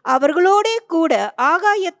மேல் அவர்களோடே கூட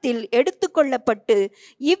ஆகாயத்தில் எடுத்துக்கொள்ளப்பட்டு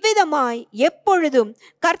இவ்விதமாய் எப்பொழுதும்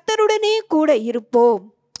கர்த்தருடனே கூட இருப்போம்.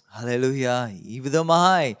 ஹல்லேலூயா.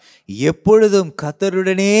 இவ்விதமாய் எப்பொழுதும்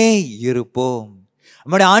கர்த்தருடனே இருப்போம்.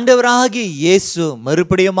 நம்முடைய ஆண்டவராகிய இயேசு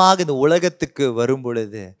மறுபடியுமாக இந்த உலகத்துக்கு வரும்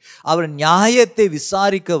பொழுது, அவர் நியாயத்தை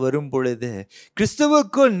விசாரிக்க வரும் பொழுது,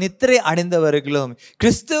 கிறிஸ்துவுக்குள் நித்திரை அடைந்தவர்களும்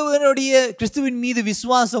கிறிஸ்துவின் மீது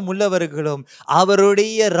விசுவாசம் உள்ளவர்களும்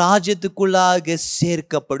அவருடைய ராஜ்யத்துக்குள்ளாக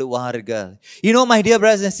சேர்க்கப்படுவார்கள். You know, my dear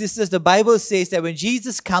brothers and sisters, the Bible says that when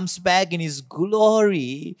Jesus comes back in his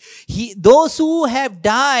glory, those who have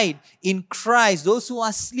died in Christ, those who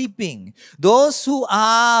are sleeping, those who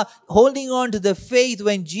are holding on to the faith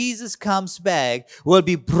when Jesus comes back, will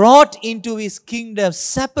be brought into his kingdom,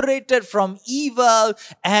 separated from evil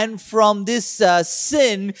and from this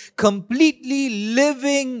sin, completely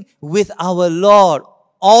living with our Lord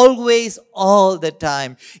always, all the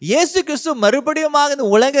time. இயேசு கிறிஸ்து மறுபடியுமாக இந்த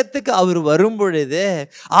உலகத்துக்கு அவர் வரும் பொழுது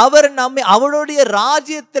அவர் நம்மை அவருடைய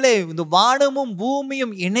ராஜ்யத்திலே இந்த வானமும்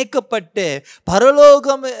பூமியும் இணைக்கப்பட்டு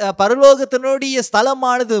பரலோகத்தினுடைய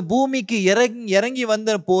ஸ்தலமானது பூமிக்கு இறங்கி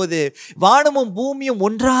வந்த போது வானமும் பூமியும்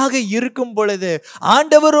ஒன்றாக இருக்கும் பொழுது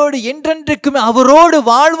ஆண்டவரோடு என்றென்றைக்குமே அவரோடு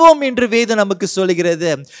வாழ்வோம் என்று வேதம் நமக்கு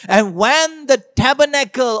சொல்கிறது. And when the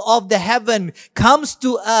tabernacle of the heaven comes to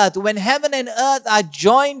earth, when heaven and earth are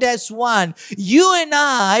joined as one, you and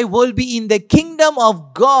I will be in the kingdom of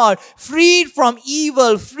God, freed from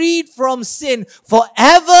evil, freed from sin,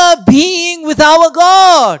 forever being with our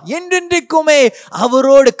God. என்றென்றைக்குமே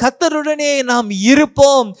அவரோடு கர்த்தருடனே நாம்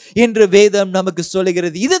இருப்போம் என்று வேதம் நமக்கு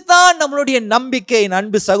சொல்கிறது. இதுதான் நம்மளுடைய நம்பிக்கை.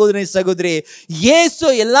 அன்பு சகோதரனே சகோதரி, இயேசு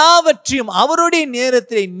எல்லாவற்றையும் அவருடைய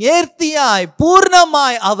நேரத்திலே நேர்த்தியாய்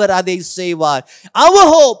பூர்ணமாய் அவர் அதை செய்வார். Our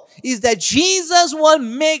hope is that Jesus will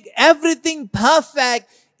make everything perfect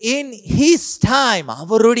in his time.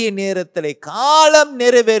 அவருடைய நேரத்திலே காலம்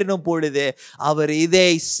நிறைவேறும் பொழுது அவர் இதை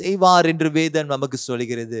செய்வார் என்று வேதம் நமக்கு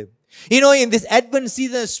சொல்கிறது. You know, in this Advent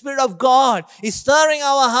season, the Spirit of God is stirring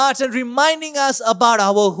our hearts and reminding us about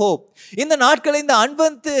our hope. இந்த நாட்களில், இந்த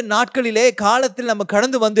அட்வென்ட் நாட்களிலே காலத்தில் நம்ம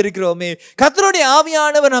கடந்து வந்திருக்கிறோமே, கர்த்தருடைய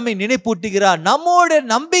ஆவியானவர் நம்மை நினைப்பூட்டுகிறார். நம்மோட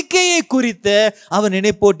நம்பிக்கையை குறித்து அவர்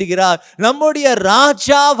நினைப்பூட்டுகிறார். நம்முடைய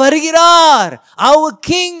ராஜா வருகிறார். Our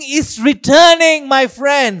King is returning, my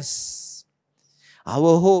friends.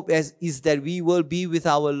 Our hope is that we will be with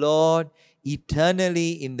our Lord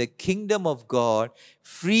eternally in the kingdom of God,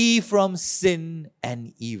 free from sin and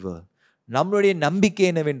evil. நம்மளுடைய நம்பிக்கை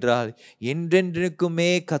என்னவென்றால் என்றென்றைக்குமே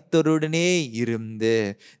கர்த்தருடனே இருந்து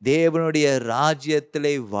தேவனுடைய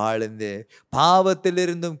ராஜ்யத்திலே வாழ்ந்து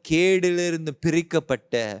பாவத்திலிருந்தும் கேடிலிருந்தும்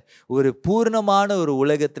பிரிக்கப்பட்ட ஒரு பூர்ணமான ஒரு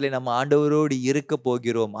உலகத்திலே நம்ம ஆண்டவரோடு இருக்க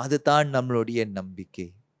போகிறோம். அதுதான் நம்மளுடைய நம்பிக்கை.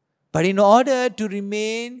 But in order to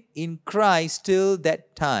remain in Christ till that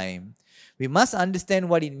time, we must understand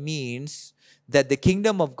what it means that the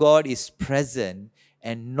kingdom of God is present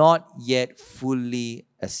and not yet fully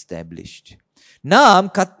established. நாம்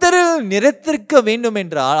கர்த்தரில் நிலைத்திருக்க வேண்டும்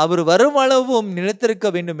என்றால், அவர் வரும் அளவும் நிலைத்திருக்க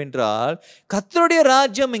வேண்டும் என்றால், கர்த்தருடைய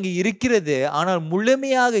ராஜ்யம் இங்கே இருக்கிறது ஆனால்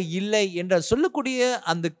முழுமையாக இல்லை என்ற சொல்லக்கூடிய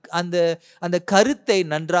அந்த கருத்தை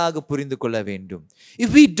நன்றாக புரிந்து கொள்ள வேண்டும். If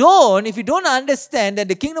we don't understand that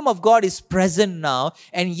the kingdom of God is present now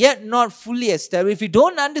and yet not fully established, if we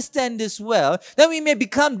don't understand this well, then we may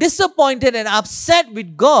become disappointed and upset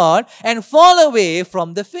with God and fall away from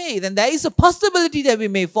the faith. And there is a possibility that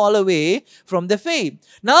we may fall away from the faith.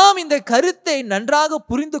 நாம் இந்த கருத்தை நன்றாக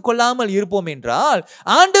புரிந்து கொள்ளாமல் இருப்போம் என்றால்,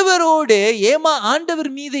 ஆண்டவர்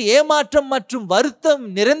மீது ஏமாற்றம் மற்றும் வருத்தம்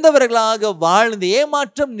நிறைந்தவர்களாக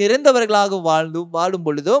வாழும்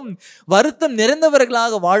பொழுதும் வருத்தம்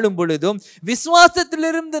நிறைந்தவர்களாக வாழும் பொழுதும்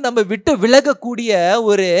விசுவாசத்திலிருந்து நம்ம விட்டு விலகக்கூடிய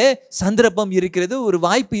ஒரு சந்தர்ப்பம் இருக்கிறது, ஒரு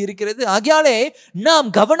வாய்ப்பு இருக்கிறது. ஆகையாலே நாம்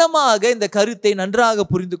கவனமாக இந்த கருத்தை நன்றாக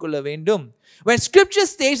புரிந்து கொள்ள வேண்டும். When scripture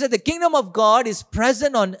states that the kingdom of God is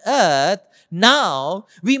present on earth now,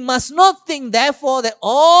 we must not think therefore that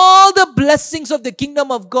all the blessings of the kingdom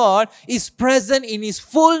of God is present in his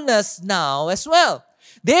fullness now as well.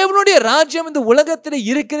 தேவனுடைய ராஜ்யம் இந்த உலகத்தில்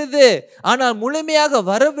இருக்கிறது ஆனால் முழுமையாக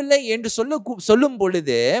வரவில்லை என்று சொல்லும்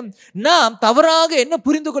பொழுது நாம் தவறாக என்ன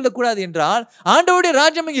புரிந்து கொள்ளக்கூடாது என்றால், ஆண்டவருடைய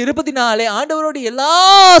ராஜ்யம் இங்கே இருப்பதினாலே ஆண்டவருடைய எல்லா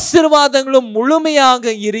ஆசீர்வாதங்களும்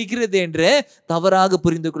முழுமையாக இருக்கிறது என்று தவறாக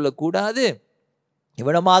புரிந்து கொள்ளக்கூடாது.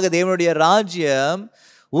 இவ்விதமாக தேவனுடைய ராஜ்யம்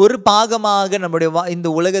ஒரு பாகமாக நம்முடைய இந்த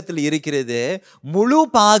உலகத்தில் இருக்கிறது. முழு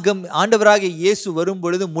பாகம் ஆண்டவராக இயேசு வரும்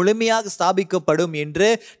பொழுது முழுமையாக ஸ்தாபிக்கப்படும் என்று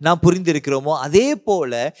நாம் புரிந்திருக்கிறோமோ, அதே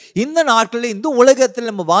போல இந்த நாட்களில் இந்த உலகத்தில்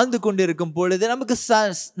நம்ம வாழ்ந்து கொண்டிருக்கும் பொழுது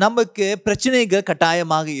நமக்கு பிரச்சனைகள்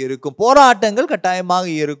கட்டாயமாக இருக்கும், போராட்டங்கள் கட்டாயமாக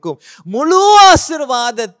இருக்கும். முழு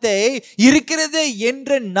ஆசீர்வாதத்தை இருக்கிறது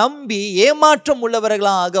என்று நம்பி ஏமாற்றம்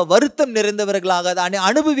உள்ளவர்களாக, வருத்தம் நிறைந்தவர்களாக,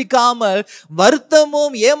 அனுபவிக்காமல்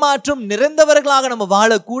வருத்தமும் ஏமாற்றம் நிறைந்தவர்களாக நம்ம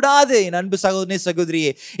வாழ கூடாது. என் அன்பு சகோதரனே சகோதரியே,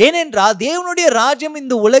 ஏனென்றால் தேவனுடைய ராஜ்யம்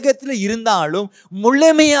இந்த உலகத்தில் இருந்தாலும்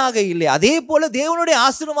முழுமையாக இல்லை. அதே போல தேவனுடைய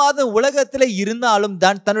ஆசீர்வாதம் உலகத்தில் இருந்தாலும்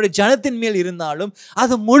தன்னுடைய ஜனத்தின் மேல் இருந்தாலும்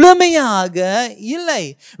அது முழுமையாக இல்லை.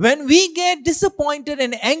 When we get disappointed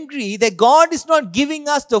and angry that God is not giving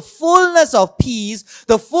us the fullness of peace,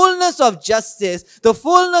 the fullness of justice, the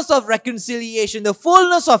fullness of reconciliation, the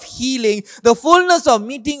fullness of healing, the fullness of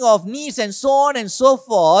meeting of needs and so on and so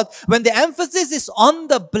forth, when the emphasis is on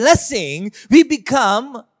the blessing, we become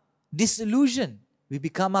disillusioned. We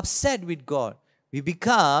become upset with God. We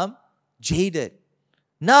become jaded.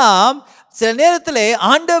 நாம் சில நேரத்திலே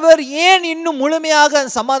ஆண்டவர் ஏன் இன்னும் முழுமையாக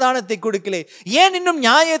சமாதானத்தை கொடுக்கலை, ஏன் இன்னும்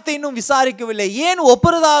நியாயத்தை இன்னும் விசாரிக்கவில்லை, ஏன்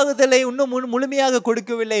ஒப்புரவாகுதலை இன்னும் முழுமையாக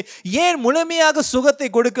கொடுக்கவில்லை, ஏன் முழுமையாக சுகத்தை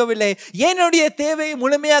கொடுக்கவில்லை, என்னுடைய தேவையை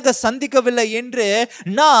முழுமையாக சந்திக்கவில்லை என்று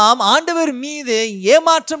நாம் ஆண்டவர் மீது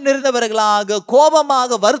ஏமாற்றம் நிறைந்தவர்களாக,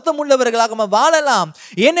 கோபமாக, வருத்தம் உள்ளவர்களாக வாழலாம்.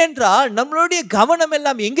 ஏனென்றால் நம்மளுடைய கவனம்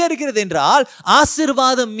எல்லாம் எங்க இருக்கிறது என்றால்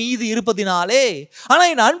ஆசீர்வாதம் மீது இருப்பதினாலே. ஆனா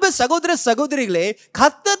என் அன்பு சகோதர சகோதரிகளே,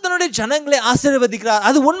 கர்த்தர் தன்னுடைய ஜனங்களை ஆசீர்வதிக்கிறார்,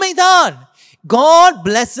 அது உண்மைதான். God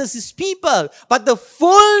blesses his people, but the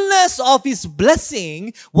fullness of his blessing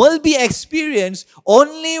will be experienced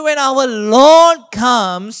only when our Lord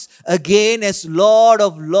comes again as Lord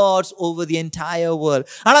of Lords over the entire world.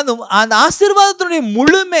 ஆனால் அந்த ஆசீர்வாதத்தினுடைய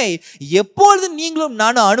முழுமை எப்பொழுது நீங்களும்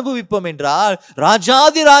நானும் அனுபவிப்போம் என்றால்,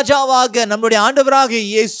 ராஜாதி ராஜாவாக நம்முடைய ஆண்டவராக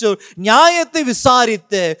இயேசு நியாயத்தை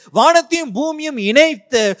விசாரித்து வானத்தையும் பூமியும்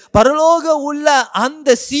இணைத்து பரலோக உள்ள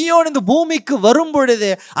அந்த சீயோன் இந்த பூமிக்கு வரும்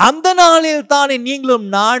பொழுது அந்த நாளில் தானே நீங்களும்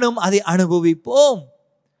நானும் அதை அனுபவிப்போம்.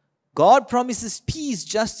 God promises peace,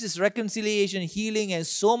 justice, reconciliation, healing and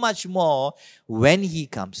so much more when he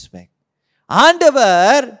comes back.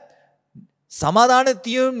 ஆண்டவர்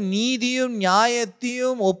சமாதானத்தையும் நீதியும்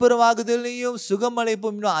நியாயத்தையும் ஒப்புரவாகுதலையும்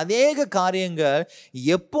சுகமளிப்பும் அநேக காரியங்கள்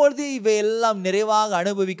எப்பொழுது இவையெல்லாம் நிறைவாக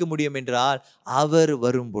அனுபவிக்க முடியும் என்றால் அவர்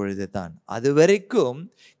வரும் பொழுது தான். அது வரைக்கும்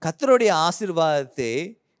கர்த்தருடைய ஆசீர்வாதத்தை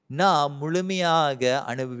நாம் முழுமையாக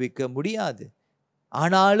அனுபவிக்க முடியாது.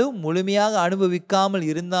 ஆனாலும் முழுமையாக அனுபவிக்காமல்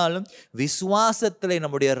இருந்தாலும் விசுவாசத்திலே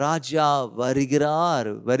நம்முடைய ராஜா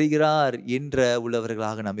வருகிறார் என்ற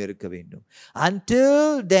உள்ளவர்களாக நாம் இருக்க வேண்டும். Until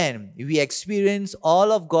then we experience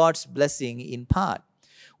all of God's blessing in part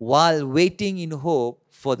while waiting in hope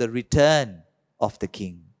for the return of the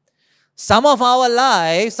King. Some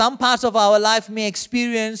parts of our life may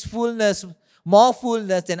experience more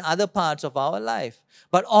fullness than other parts of our life.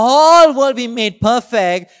 But all will be made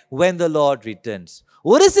perfect when the Lord returns.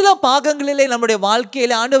 ஒரு சில பாகங்களிலே நம்முடைய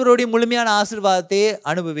வாழ்க்கையில ஆண்டவருடைய முழுமையான ஆசீர்வாதத்தை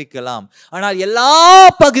அனுபவிக்கலாம். ஆனால் எல்லா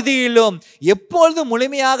பகுதியிலும் எப்பொழுது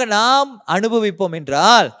முழுமையாக நாம் அனுபவிப்போம்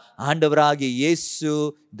என்றால் ஆண்டவராகிய இயேசு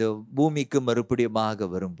இந்த பூமிக்கு மறுபடியுமாக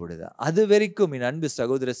வரும் பொழுது. அது வரைக்கும் என் அன்பு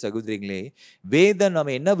சகோதர சகோதரிகளே, வேதம்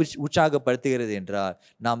நம்ம என்ன உற்சாகப்படுத்துகிறது என்றால்,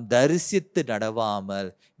 நாம் தரிசித்து நடவாமல்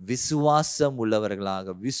விசுவாசம்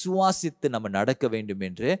உள்ளவர்களாக விசுவாசித்து நம்ம நடக்க வேண்டும்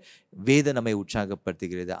என்று வேதம் நம்மை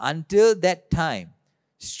உற்சாகப்படுத்துகிறது. Until that time,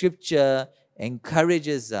 Scripture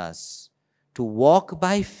encourages us to walk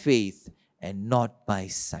by faith and not by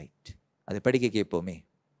sight. அதை படிக்க கேட்போமே.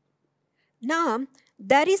 நாம்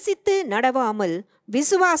தரிசித்து நடவாமல்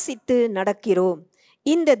விசுவாசித்து நடக்கிறோம்.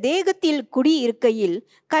 இந்த தேகத்தில் குடியிருக்கையில்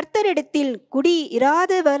கர்த்தரிடத்தில்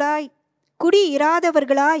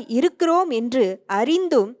குடியிராதவர்களாய் இருக்கிறோம் என்று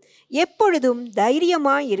அறிந்தும் எப்பொழுதும்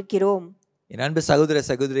தைரியமாய் இருக்கிறோம். என் அன்பு சகோதர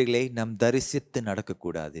சகோதரிகளை, நாம் தரிசித்து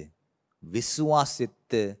நடக்கக்கூடாது,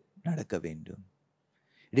 விசுவாசித்து நடக்க வேண்டும்.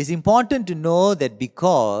 It is important to know that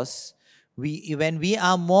because when we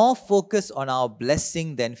are more focused on our blessing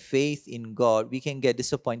than faith in God, we can get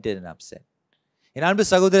disappointed and upset. என் அன்பு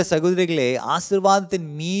சகோதர சகோதரிகளே, ஆசீர்வாதத்தின்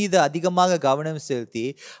மீது அதிகமாக கவனம் செலுத்தி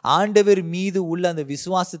ஆண்டவர் மீது உள்ள அந்த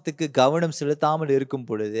விசுவாசத்துக்கு கவனம் செலுத்தாமல் இருக்கும்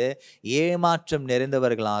பொழுது ஏமாற்றம்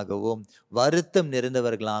நிறைந்தவர்களாகவும் வருத்தம்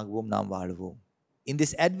நிறைந்தவர்களாகவும் நாம் வாழ்வோம். In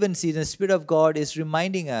this Advent season, the Spirit of God is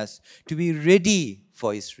reminding us to be ready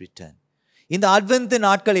for His return. இந்த அட்வென்ட்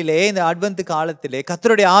நாட்களிலே, இந்த அட்வென்ட் காலத்திலே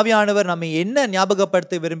கர்த்தருடைய ஆவியானவர் நம்மை என்ன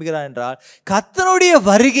ஞாபகப்படுத்த விரும்புகிறார் என்றால், கர்த்தருடைய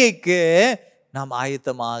வருகைக்கு நாம்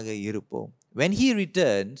ஆயத்தமாக இருப்போம். When He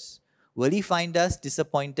returns, will He find us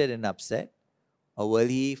disappointed and upset, or will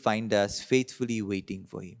He find us faithfully waiting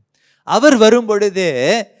for Him? அவர் வரும் பொழுது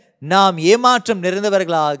நாம் ஏமாற்றம்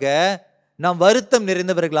நிறைந்தவர்களாக, நாம் வருத்தம்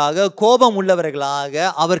நிறைந்தவர்களாக, கோபம் உள்ளவர்களாக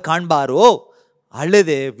அவர் காண்பாரோ,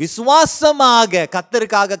 அல்லது விசுவாசமாக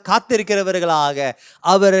கர்த்தருக்காக காத்திருக்கிறவர்களாக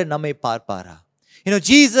அவர் நம்மை பார்ப்பாரா?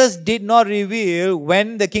 Jesus did not reveal when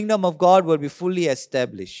the kingdom of God will be fully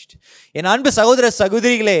established. என் அன்பு சகோதர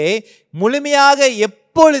சகோதரிகளே, முழுமையாக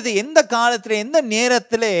எப்பொழுது, எந்த காலத்திலே, எந்த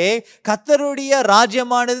நேரத்திலே கர்த்தருடைய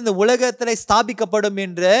ராஜ்யமானது இந்த உலகத்திலே ஸ்தாபிக்கப்படும்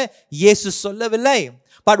என்று இயேசு சொல்லவில்லை.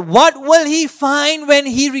 But what will He find when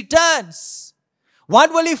He returns? What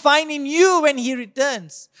will He find in you when He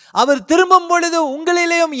returns? அவர் திரும்பும் பொழுது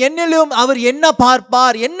உங்களிலும் என்னிலும் அவர் என்ன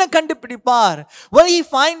பார்ப்பார், என்ன கண்டுபிடிப்பார்? Will He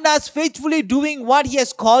find us faithfully doing what He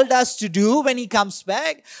has called us to do when He comes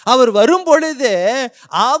back? அவர் வரும் பொழுது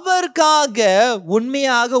அவருக்காக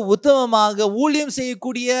உண்மையாக உத்தமமாக ஊழியம்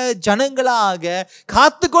செய்யக்கூடிய ஜனங்களாக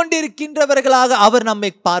காத்து கொண்டிருக்கின்றவர்களாக அவர்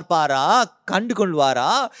நம்மை பார்ப்பாரா, கண்டு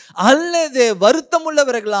கொள்வாரா, அல்லது வருத்தம்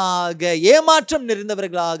உள்ளவர்களாக, ஏமாற்றம்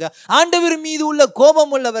நிறைந்தவர்களாக, ஆண்டவர் மீது உள்ள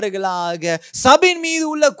கோபம் உள்ளவர்களாக, சபையின் மீது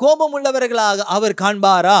உள்ள கோபம் உள்ளவர்களாக அவர்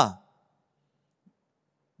காண்பாரா?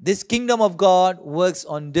 This kingdom of God works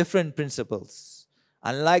on different principles,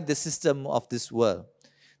 unlike the system of this world.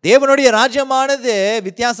 தேவனுடைய ராஜ்யமானது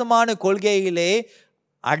வித்தியாசமான கொள்கையிலே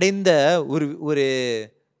அடைந்த ஒரு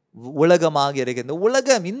உலகமாக இருக்கிறது.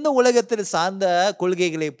 இந்த உலகத்தில் சார்ந்த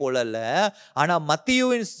கொள்கைகளை போல அல்ல. ஆனால்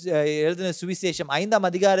மத்தேயுவின் எழுதின சுவிசேஷம் 5ஆம்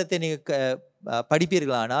அதிகாரத்தை நீங்கள்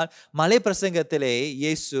படிப்பீர்களானால், மலை பிரசங்கத்திலே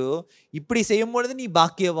இயேசு இப்படி செய்யும் பொழுது நீ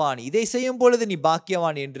பாக்கியவான், இதை செய்யும் பொழுது நீ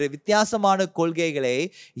பாக்கியவான் என்று வித்தியாசமான கொள்கைகளை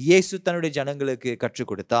இயேசு தன்னுடைய ஜனங்களுக்கு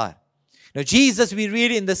கற்றுக் கொடுத்தார். Now Jesus, we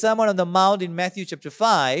read in the Sermon on the Mount in Matthew chapter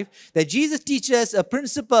 5, that Jesus teaches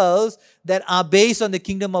principles that are based on the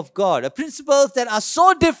kingdom of God, principles that are so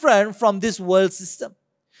different from this world system.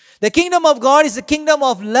 The kingdom of God is a kingdom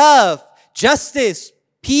of love, justice,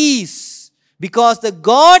 peace, because the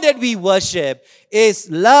God that we worship is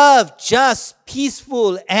love, just,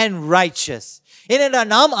 peaceful and righteous. ஏனென்றால்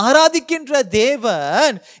நாம் ஆராதிக்கின்ற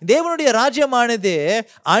தேவனுடைய ராஜ்யமானது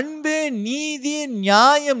அன்பு, நீதி,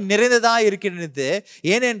 நியாயம் நிறைந்ததாக இருக்கின்றது.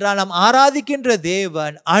 ஏனென்றால் நாம் ஆராதிக்கின்ற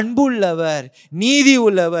தேவன் அன்புள்ளவர், நீதி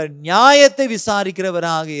உள்ளவர், நியாயத்தை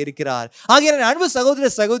விசாரிக்கிறவராக இருக்கிறார். ஆகிய அன்பு சகோதர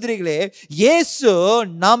சகோதரிகளே, இயேசு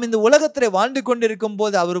நாம் இந்த உலகத்தில் வாழ்ந்து கொண்டிருக்கும்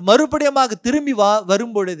போது அவர் மறுபடியுமாக திரும்பி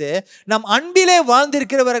வரும் பொழுது நாம் அன்பிலே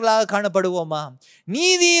வாழ்ந்திருக்கிறவர்களாக காணப்படுவோமா?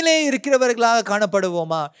 நீதியிலே இருக்கிறவர்களாக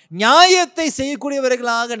காணப்படுவோமா? நியாயத்தை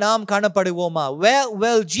செய்யக்கூடியவர்களாக நாம் காணப்படுவோமா?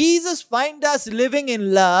 Will Jesus find us living in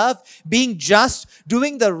love, being just,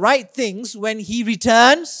 doing the right things when he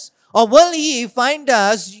returns? Or will he find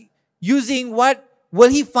us using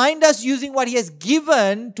what he has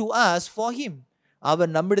given to us for him?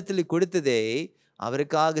 அவர் நம்மிடத்தில் கொடுத்ததை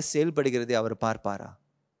அவருக்காக செயல்படுகிறதை அவர் பார்ப்பாரா?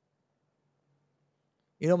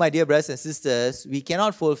 You know, my dear brothers and sisters, we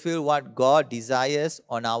cannot fulfill what God desires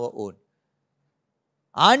on our own.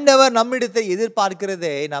 ஆண்டவர் நம்மிடத்தை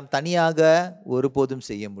எதிர்பார்க்கிறதை நாம் தனியாக ஒருபோதும்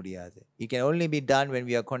செய்ய முடியாது. It can only be done when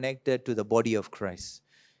we are connected to the body of Christ.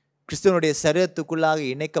 கிறிஸ்துவனுடைய சரீரத்துக்குள்ளாக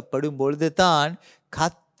இணைக்கப்படும் பொழுது தான்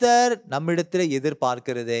கர்த்தர் நம்மிடத்தில்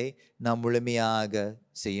எதிர்பார்க்கிறதை நாம் முழுமையாக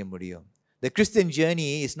செய்ய முடியும். The Christian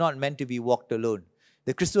journey is not meant to be walked alone.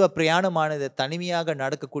 The கிறிஸ்துவ பிரயாணமானது தனிமையாக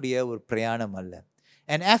நடக்கக்கூடிய ஒரு பிரயாணம் அல்ல.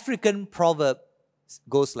 An African proverb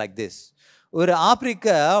goes like this. ஒரு ஆப்பிரிக்க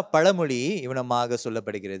பழமொழி இவனமாக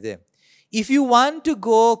சொல்லப்படுகிறது. If you want to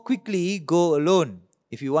go quickly, go alone.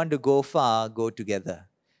 If you want to go far, go together.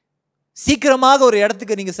 சீக்கிரமாக ஒரு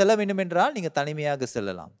இடத்துக்கு நீங்கள் செல்ல வேண்டும் என்றால் நீங்கள் தனிமையாக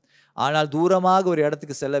செல்லலாம். ஆனால் தூரமாக ஒரு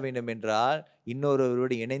இடத்துக்கு செல்ல வேண்டும் என்றால்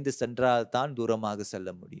இன்னொருவரோடு இணைந்து சென்றால் தான் தூரமாக செல்ல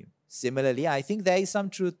முடியும். Similarly, I think there is some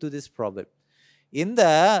truth to this proverb. இந்த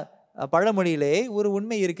பழமொழியிலே ஒரு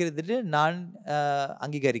உண்மை இருக்கிறது நான்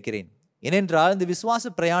அங்கீகரிக்கிறேன். ஏனென்றால் இந்த விசுவாச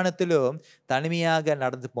பிரயாணத்திலும் தனிமையாக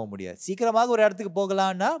நடந்து போக முடியாது. சீக்கிரமாக ஒரு இடத்துக்கு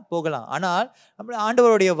போகலாம், ஆனால் நம்ம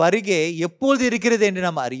ஆண்டவருடைய வருகை எப்பொழுது இருக்கிறது என்று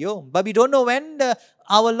நாம் அறியோம். But we don't know when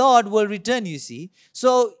our Lord will return, you see.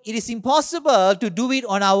 So it is impossible to do it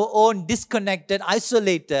on our own, disconnected,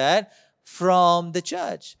 isolated from the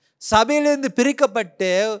church. சபையிலிருந்து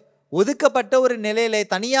பிரிக்கப்பட்டு ஒதுக்கப்பட்ட ஒரு நிலையில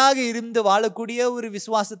தனியாக இருந்து வாழக்கூடிய ஒரு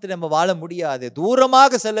விசுவாசத்தை நம்ம வாழ முடியாது.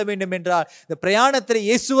 தூரமாக செல்ல வேண்டும் என்றால் இந்த பிரயாணத்தில்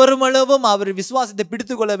இயேசு வரும் அளவும் அவர் விசுவாசத்தை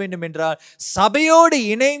பிடித்து கொள்ள வேண்டும் என்றால் சபையோடு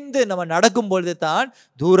இணைந்து நம்ம நடக்கும் பொழுது தான்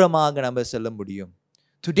தூரமாக நம்ம செல்ல முடியும்.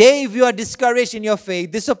 Today, if you are discouraged in your faith,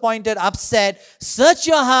 disappointed, upset, search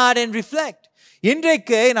your heart and reflect.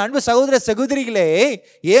 இன்றைக்கு என் அன்பு சகோதர சகோதரிகளே,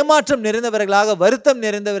 ஏமாற்றம் நிறைந்தவர்களாக, வருத்தம்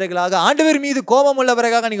நிறைந்தவர்களாக, ஆண்டவர் மீது கோபம்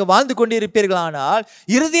உள்ளவர்களாக நீங்கள் வாழ்ந்து கொண்டிருப்பீர்களானால்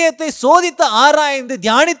இருதயத்தை சோதித்து ஆராய்ந்து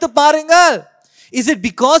தியானித்து பாருங்கள். Is it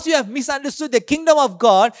because you have misunderstood the kingdom of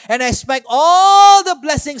God and expect all the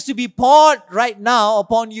blessings to be poured right now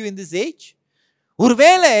upon you in this age?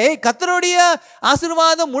 ஒருவேளை கர்த்தருடைய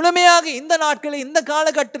ஆசீர்வாதம் முழுமையாக இந்த நாட்களில் இந்த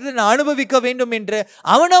காலகட்டத்தில் அனுபவிக்க வேண்டும் என்று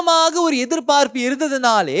அவனமாக ஒரு எதிர்பார்ப்பு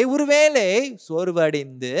இருந்ததுனாலே ஒருவேளை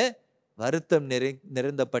சோர்வடைந்து வருத்தம்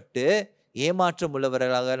நிறைந்தப்பட்டு ஏமாற்றம்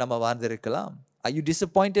உள்ளவர்களாக நம்ம வாழ்ந்திருக்கலாம். Are you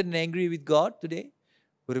disappointed and angry with God today?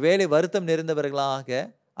 ஒருவேளை வருத்தம் நிறைந்தவர்களாக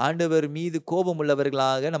ஆண்டவர் மீது கோபம்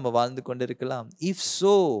உள்ளவர்களாக நம்ம வாழ்ந்து கொண்டிருக்கலாம். If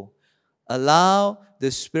so, allow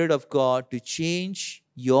the Spirit of God to change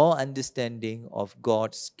your understanding of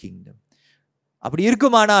God's kingdom. அப்படி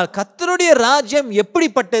இருக்குமானால் கர்த்தருடைய ராஜ்யம்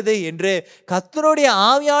எப்படிப்பட்டது என்று கர்த்தருடைய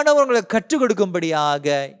ஆவியானவர் உங்களுக்கு கற்றுக்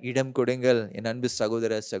கொடுக்கும்படியாக இடம் கொடுங்கள் என் அன்பு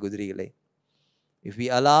சகோதர சகோதரிகளே. If we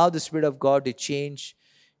allow the Spirit of God to change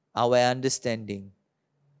our understanding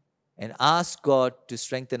and ask God to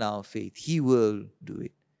strengthen our faith, He will do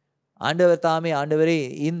it. ஆண்டவர் தாமே, ஆண்டவரே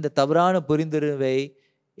இந்த தவறான புரிந்துணர்வை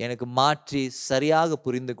எனக்கு மாற்றி சரியாக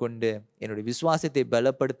புரிந்து கொண்டு என்னுடைய விசுவாசத்தை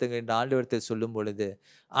பலப்படுத்துங்க என்று ஆண்டவரத்தை சொல்லும் பொழுது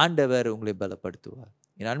ஆண்டவர் உங்களை பலப்படுத்துவார்.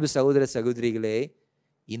 என் அன்பு சகோதர சகோதரிகளே,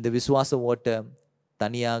 இந்த விசுவாச ஓட்டம்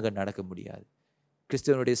தனியாக நடக்க முடியாது.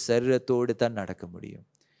 கிறிஸ்துவனுடைய சரீரத்தோடு தான் நடக்க முடியும்.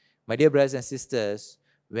 My dear brothers and sisters,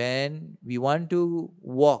 when we want to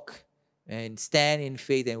walk and stand in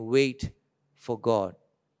faith and wait for God,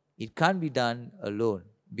 it can't be done alone,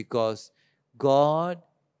 because God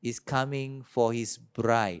is coming for his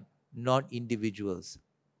bride, not individuals,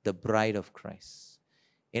 the bride of Christ.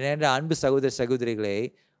 என்ற அன்பு சகோதர சகோதரிகளே,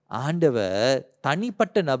 ஆண்டவர்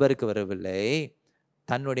தனிப்பட்ட நபருக்கு வரவில்லை,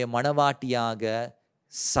 தன்னுடைய மனவாட்டியாக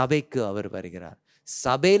சபைக்கு அவர் வருகிறார்.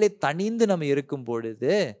 சபையிலே தனிந்து நம்ம இருக்கும்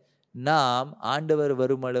பொழுது நாம் ஆண்டவர்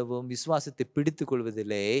வருமளவும் விசுவாசத்தை பிடித்து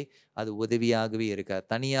கொள்வதிலே அது உதவியாகவே இருக்காது.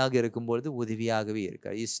 தனியாக இருக்கும்பொழுது உதவியாகவே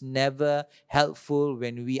இருக்காது. It's never helpful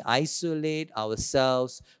when we isolate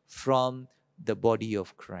ourselves from the body of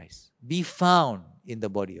Christ. Be found in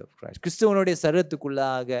the body of Christ. கிறிஸ்துவனுடைய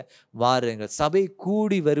சரீரத்துக்குள்ளாக வாருங்கள். சபை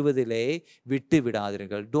கூடி வருவதிலே விட்டு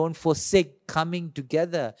விடாதீர்கள். Don't forsake coming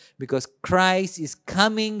together, because Christ is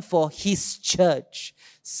coming for his church.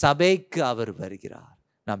 சபைக்கு அவர் வருகிறார்.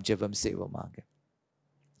 நாம் ஜெபம் செய்வோமாக.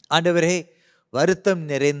 ஆண்டவரே, வருத்தம்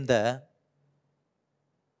நிறைந்த,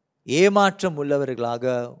 ஏமாற்றம் உள்ளவர்களாக,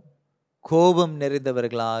 கோபம்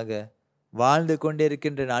நிறைந்தவர்களாக வாழ்ந்து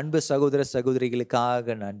கொண்டிருக்கின்ற அன்பு சகோதர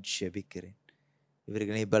சகோதரிகளுக்காக நான் ஜெபிக்கிறேன்.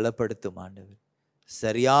 இவர்களை பலப்படுத்தும் ஆண்டவர்.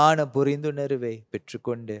 சரியான புரிந்துணர்வை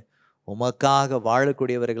பெற்றுக்கொண்டு உமக்காக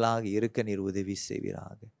வாழக்கூடியவர்களாக இருக்க நீர் உதவி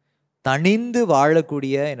செய்வீராக. தனிந்து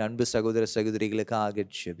வாழக்கூடிய என் அன்பு சகோதர சகோதரிகளுக்காக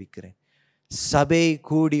ஜெபிக்கிறேன். சபை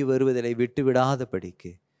கூடி வருவதை விட்டுவிடாதபடிக்கு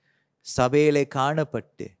சபையிலே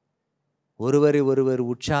காணப்பட்டு ஒருவரை ஒருவர்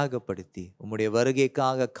உற்சாகப்படுத்தி உம்முடைய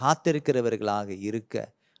வருகைக்காக காத்திருக்கிறவர்களாக இருக்க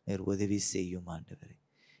நீர் உதவி செய்யும் ஆண்டவரே,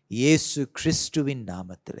 இயேசு கிறிஸ்துவின்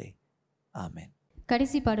நாமத்திலே ஆமென்.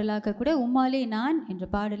 கடைசி பாடலாக கூட உம்மாலே நான் என்ற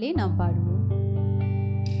பாடலை நாம் பாடுவோம்.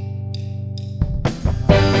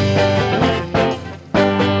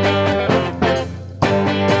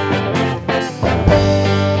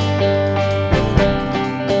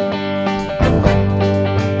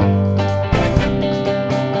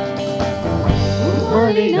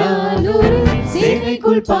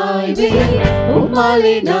 சேனைக்குள் பாய்வேன்,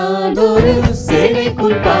 உம்மாலே நான் ஒரு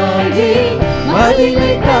சேனைக்குள் பாய்வேன்,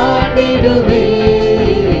 மதிலை தாண்டிடுவேன்,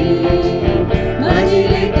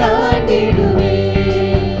 மதிலை தாண்டிடுவேன்.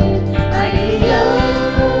 ஐயா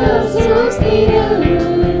சோஸ்திரம்,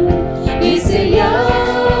 இசையா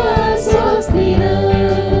சோஸ்திரம்,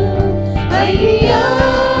 ஐயா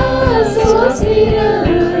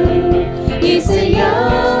சோஸ்திரம், இசையா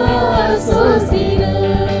சோஸ்திரம்.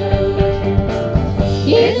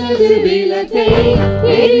 எனது விளக்கை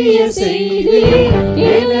எரிய செய்தி,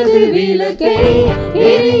 எனது விளக்கை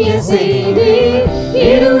எரிய செய்தி,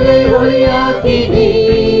 இருளை ஒளியாக்கினீ,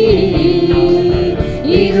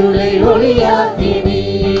 இருளை ஒளியாக்கினீ.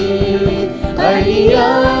 ஐயா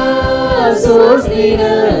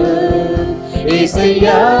சோஸ்திரம்,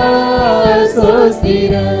 இசையா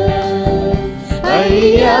சோஸ்திரம்,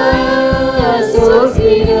 ஐயா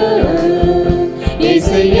சோஸ்திரம்,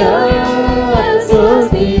 இசையா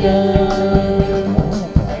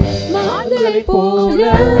மான்களை போல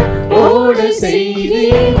ஓட செய்தி,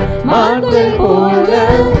 மான்கள் போல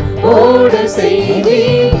ஓட செய்தி,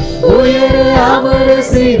 உயர அமர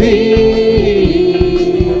செய்தி,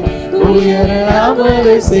 உயர அமர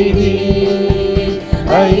செய்தி.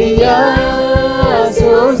 ஐயா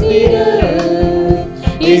சோஸ்திரம்,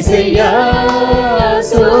 இசையா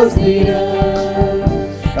சோஸ்திரம்,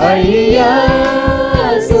 ஐயா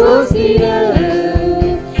சோஸ்திரம்,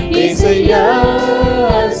 இசையா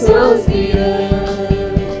சோஸ்திரம்.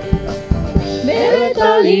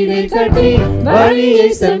 மேலத்தால் இடை கட்டி வழியை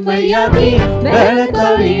செம்மையாக்கி,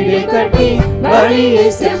 மேலத்தால் இடை கட்டி வழியை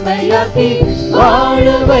செம்மையாக்கி, வாழ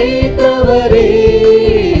வைத்தவரே,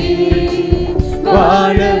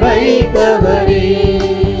 வாழ வைத்தவரே.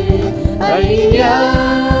 ஐயா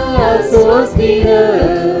சோஸ்திரம்,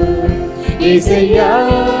 இசையா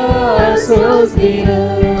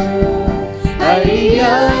சோஸ்திரம்,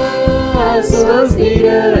 ஐயா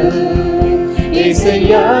சோஸ்திரம்,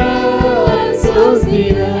 இசையா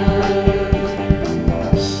சோஸ்திரம்.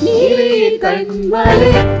 நீரையின்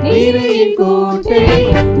கண்மலை, நீரையின் கோட்டை,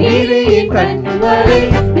 நீரையின் கண்மலை,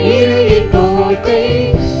 நீரையின் கோட்டை,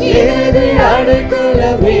 எனது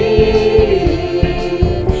அடைக்கலமே,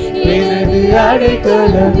 எனது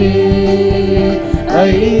அடைக்கலமே.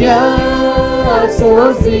 ஐயா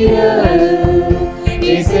சோஸ்திரம்,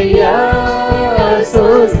 இசையா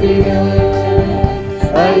சோஸ்திரம்,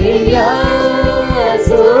 ஐயா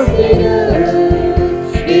சோஸ்திரம்,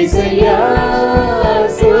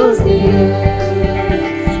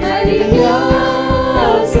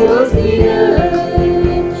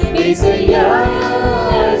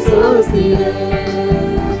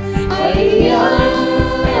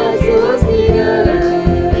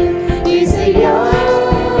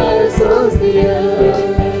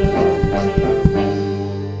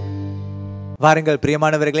 வாருங்கள்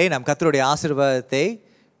பிரியமானவர்களே, நாம் கர்த்தருடைய ஆசீர்வாதத்தை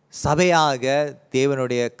சபையாக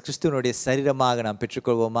தேவனுடைய கிறிஸ்துவனுடைய சரீரமாக நாம்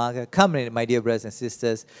பெற்றுக்கொள்வோமாக. Come, my dear brothers and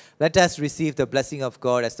sisters, let us receive the blessing of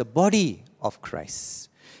God as the body of Christ.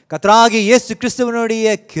 கர்த்தராகிய இயேசு கிறிஸ்துவனுடைய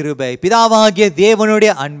கிருபை, பிதாவாகிய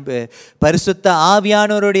தேவனுடைய அன்பு, பரிசுத்த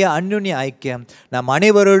ஆவியானவருடைய அன்னுன்ய ஐக்கியம் நம்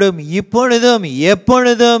அனைவரோடும் இப்பொழுதும்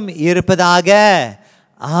எப்பொழுதும் இருப்பதாக.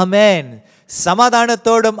 ஆமென்.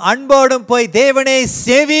 சமாதானத்தோடும் அன்போடும் போய் தேவனை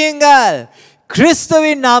சேவியுங்கள்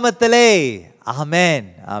கிறிஸ்துவின் நாமத்திலே. ஆமென்.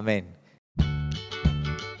 ஆமென்.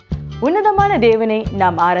 உன்னதமான தேவனை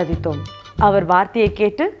நாம் ஆராதித்தோம். அவர் வார்த்தையை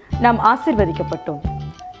கேட்டு நாம் ஆசீர்வதிக்கப்பட்டோம்.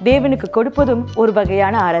 தேவனுக்கு கொடுப்பதும் ஒரு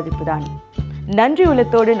வகையான ஆராதிப்பு தான். நன்றி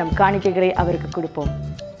உள்ளத்தோடு நம் காணிக்கைகளை அவருக்கு கொடுப்போம்.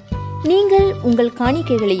 நீங்கள் உங்கள்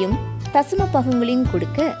காணிக்கைகளையும் தசம பாகங்களையும்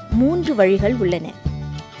கொடுக்க 3 வழிகள் உள்ளன.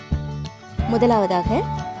 முதலாவதாக,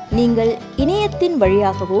 நீங்கள் இணையத்தின்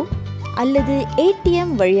வழியாகவோ அல்லது ATM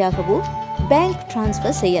வழியாகவோ பேங்க்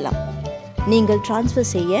டிரான்ஸ்ஃபர் செய்யலாம். நீங்கள் டிரான்ஸ்ஃபர்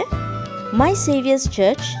செய்ய my Xavier's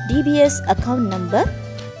search DBS account number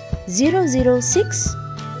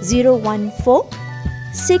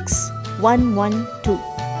 00601461112,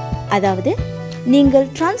 அதாவது நீங்கள்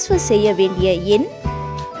டிரான்ஸ்ஃபர் செய்ய வேண்டிய எண்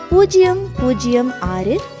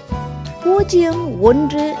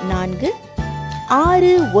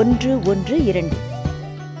 00010146112.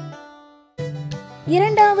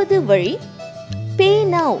 இரண்டாவது வழி, பே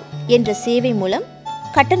நவ் என்ற சேவை மூலம்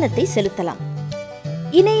கட்டணத்தை செலுத்தலாம்.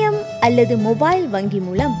 இணையம் அல்லது மொபைல் வங்கி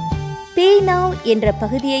மூலம் பே நவ் என்ற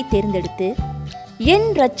பகுதியை தேர்ந்தெடுத்து என்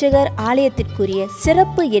இரட்சகர் ஆலயத்திற்குரிய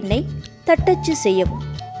சிறப்பு எண்ணை தட்டச்சு செய்யவும்.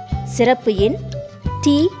 சிறப்பு எண்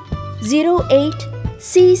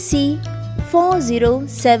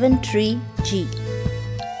T08CC4073G.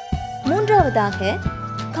 மூன்றாவதாக,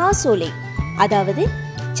 காசோலை அதாவது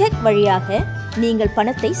செக் வழியாக நீங்கள்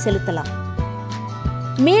பணத்தை செலுத்தலாம்.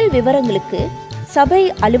 மேல் விவரங்களுக்கு சபை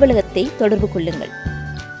அலுவலகத்தை தொடர்பு கொள்ளுங்கள்.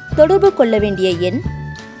 தொடர்பு கொள்ள வேண்டிய எண்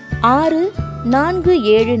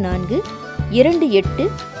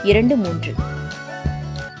 64742823.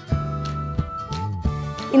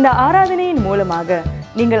 இந்த ஆராதனையின் மூலமாக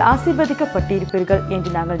நீங்கள் ஆசீர்வதிக்கப்பட்டிருப்பீர்கள்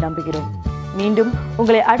என்று நாங்கள் நம்புகிறோம். மீண்டும்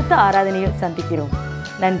உங்களை அடுத்த ஆராதனையில் சந்திக்கிறோம்.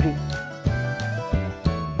 நன்றி.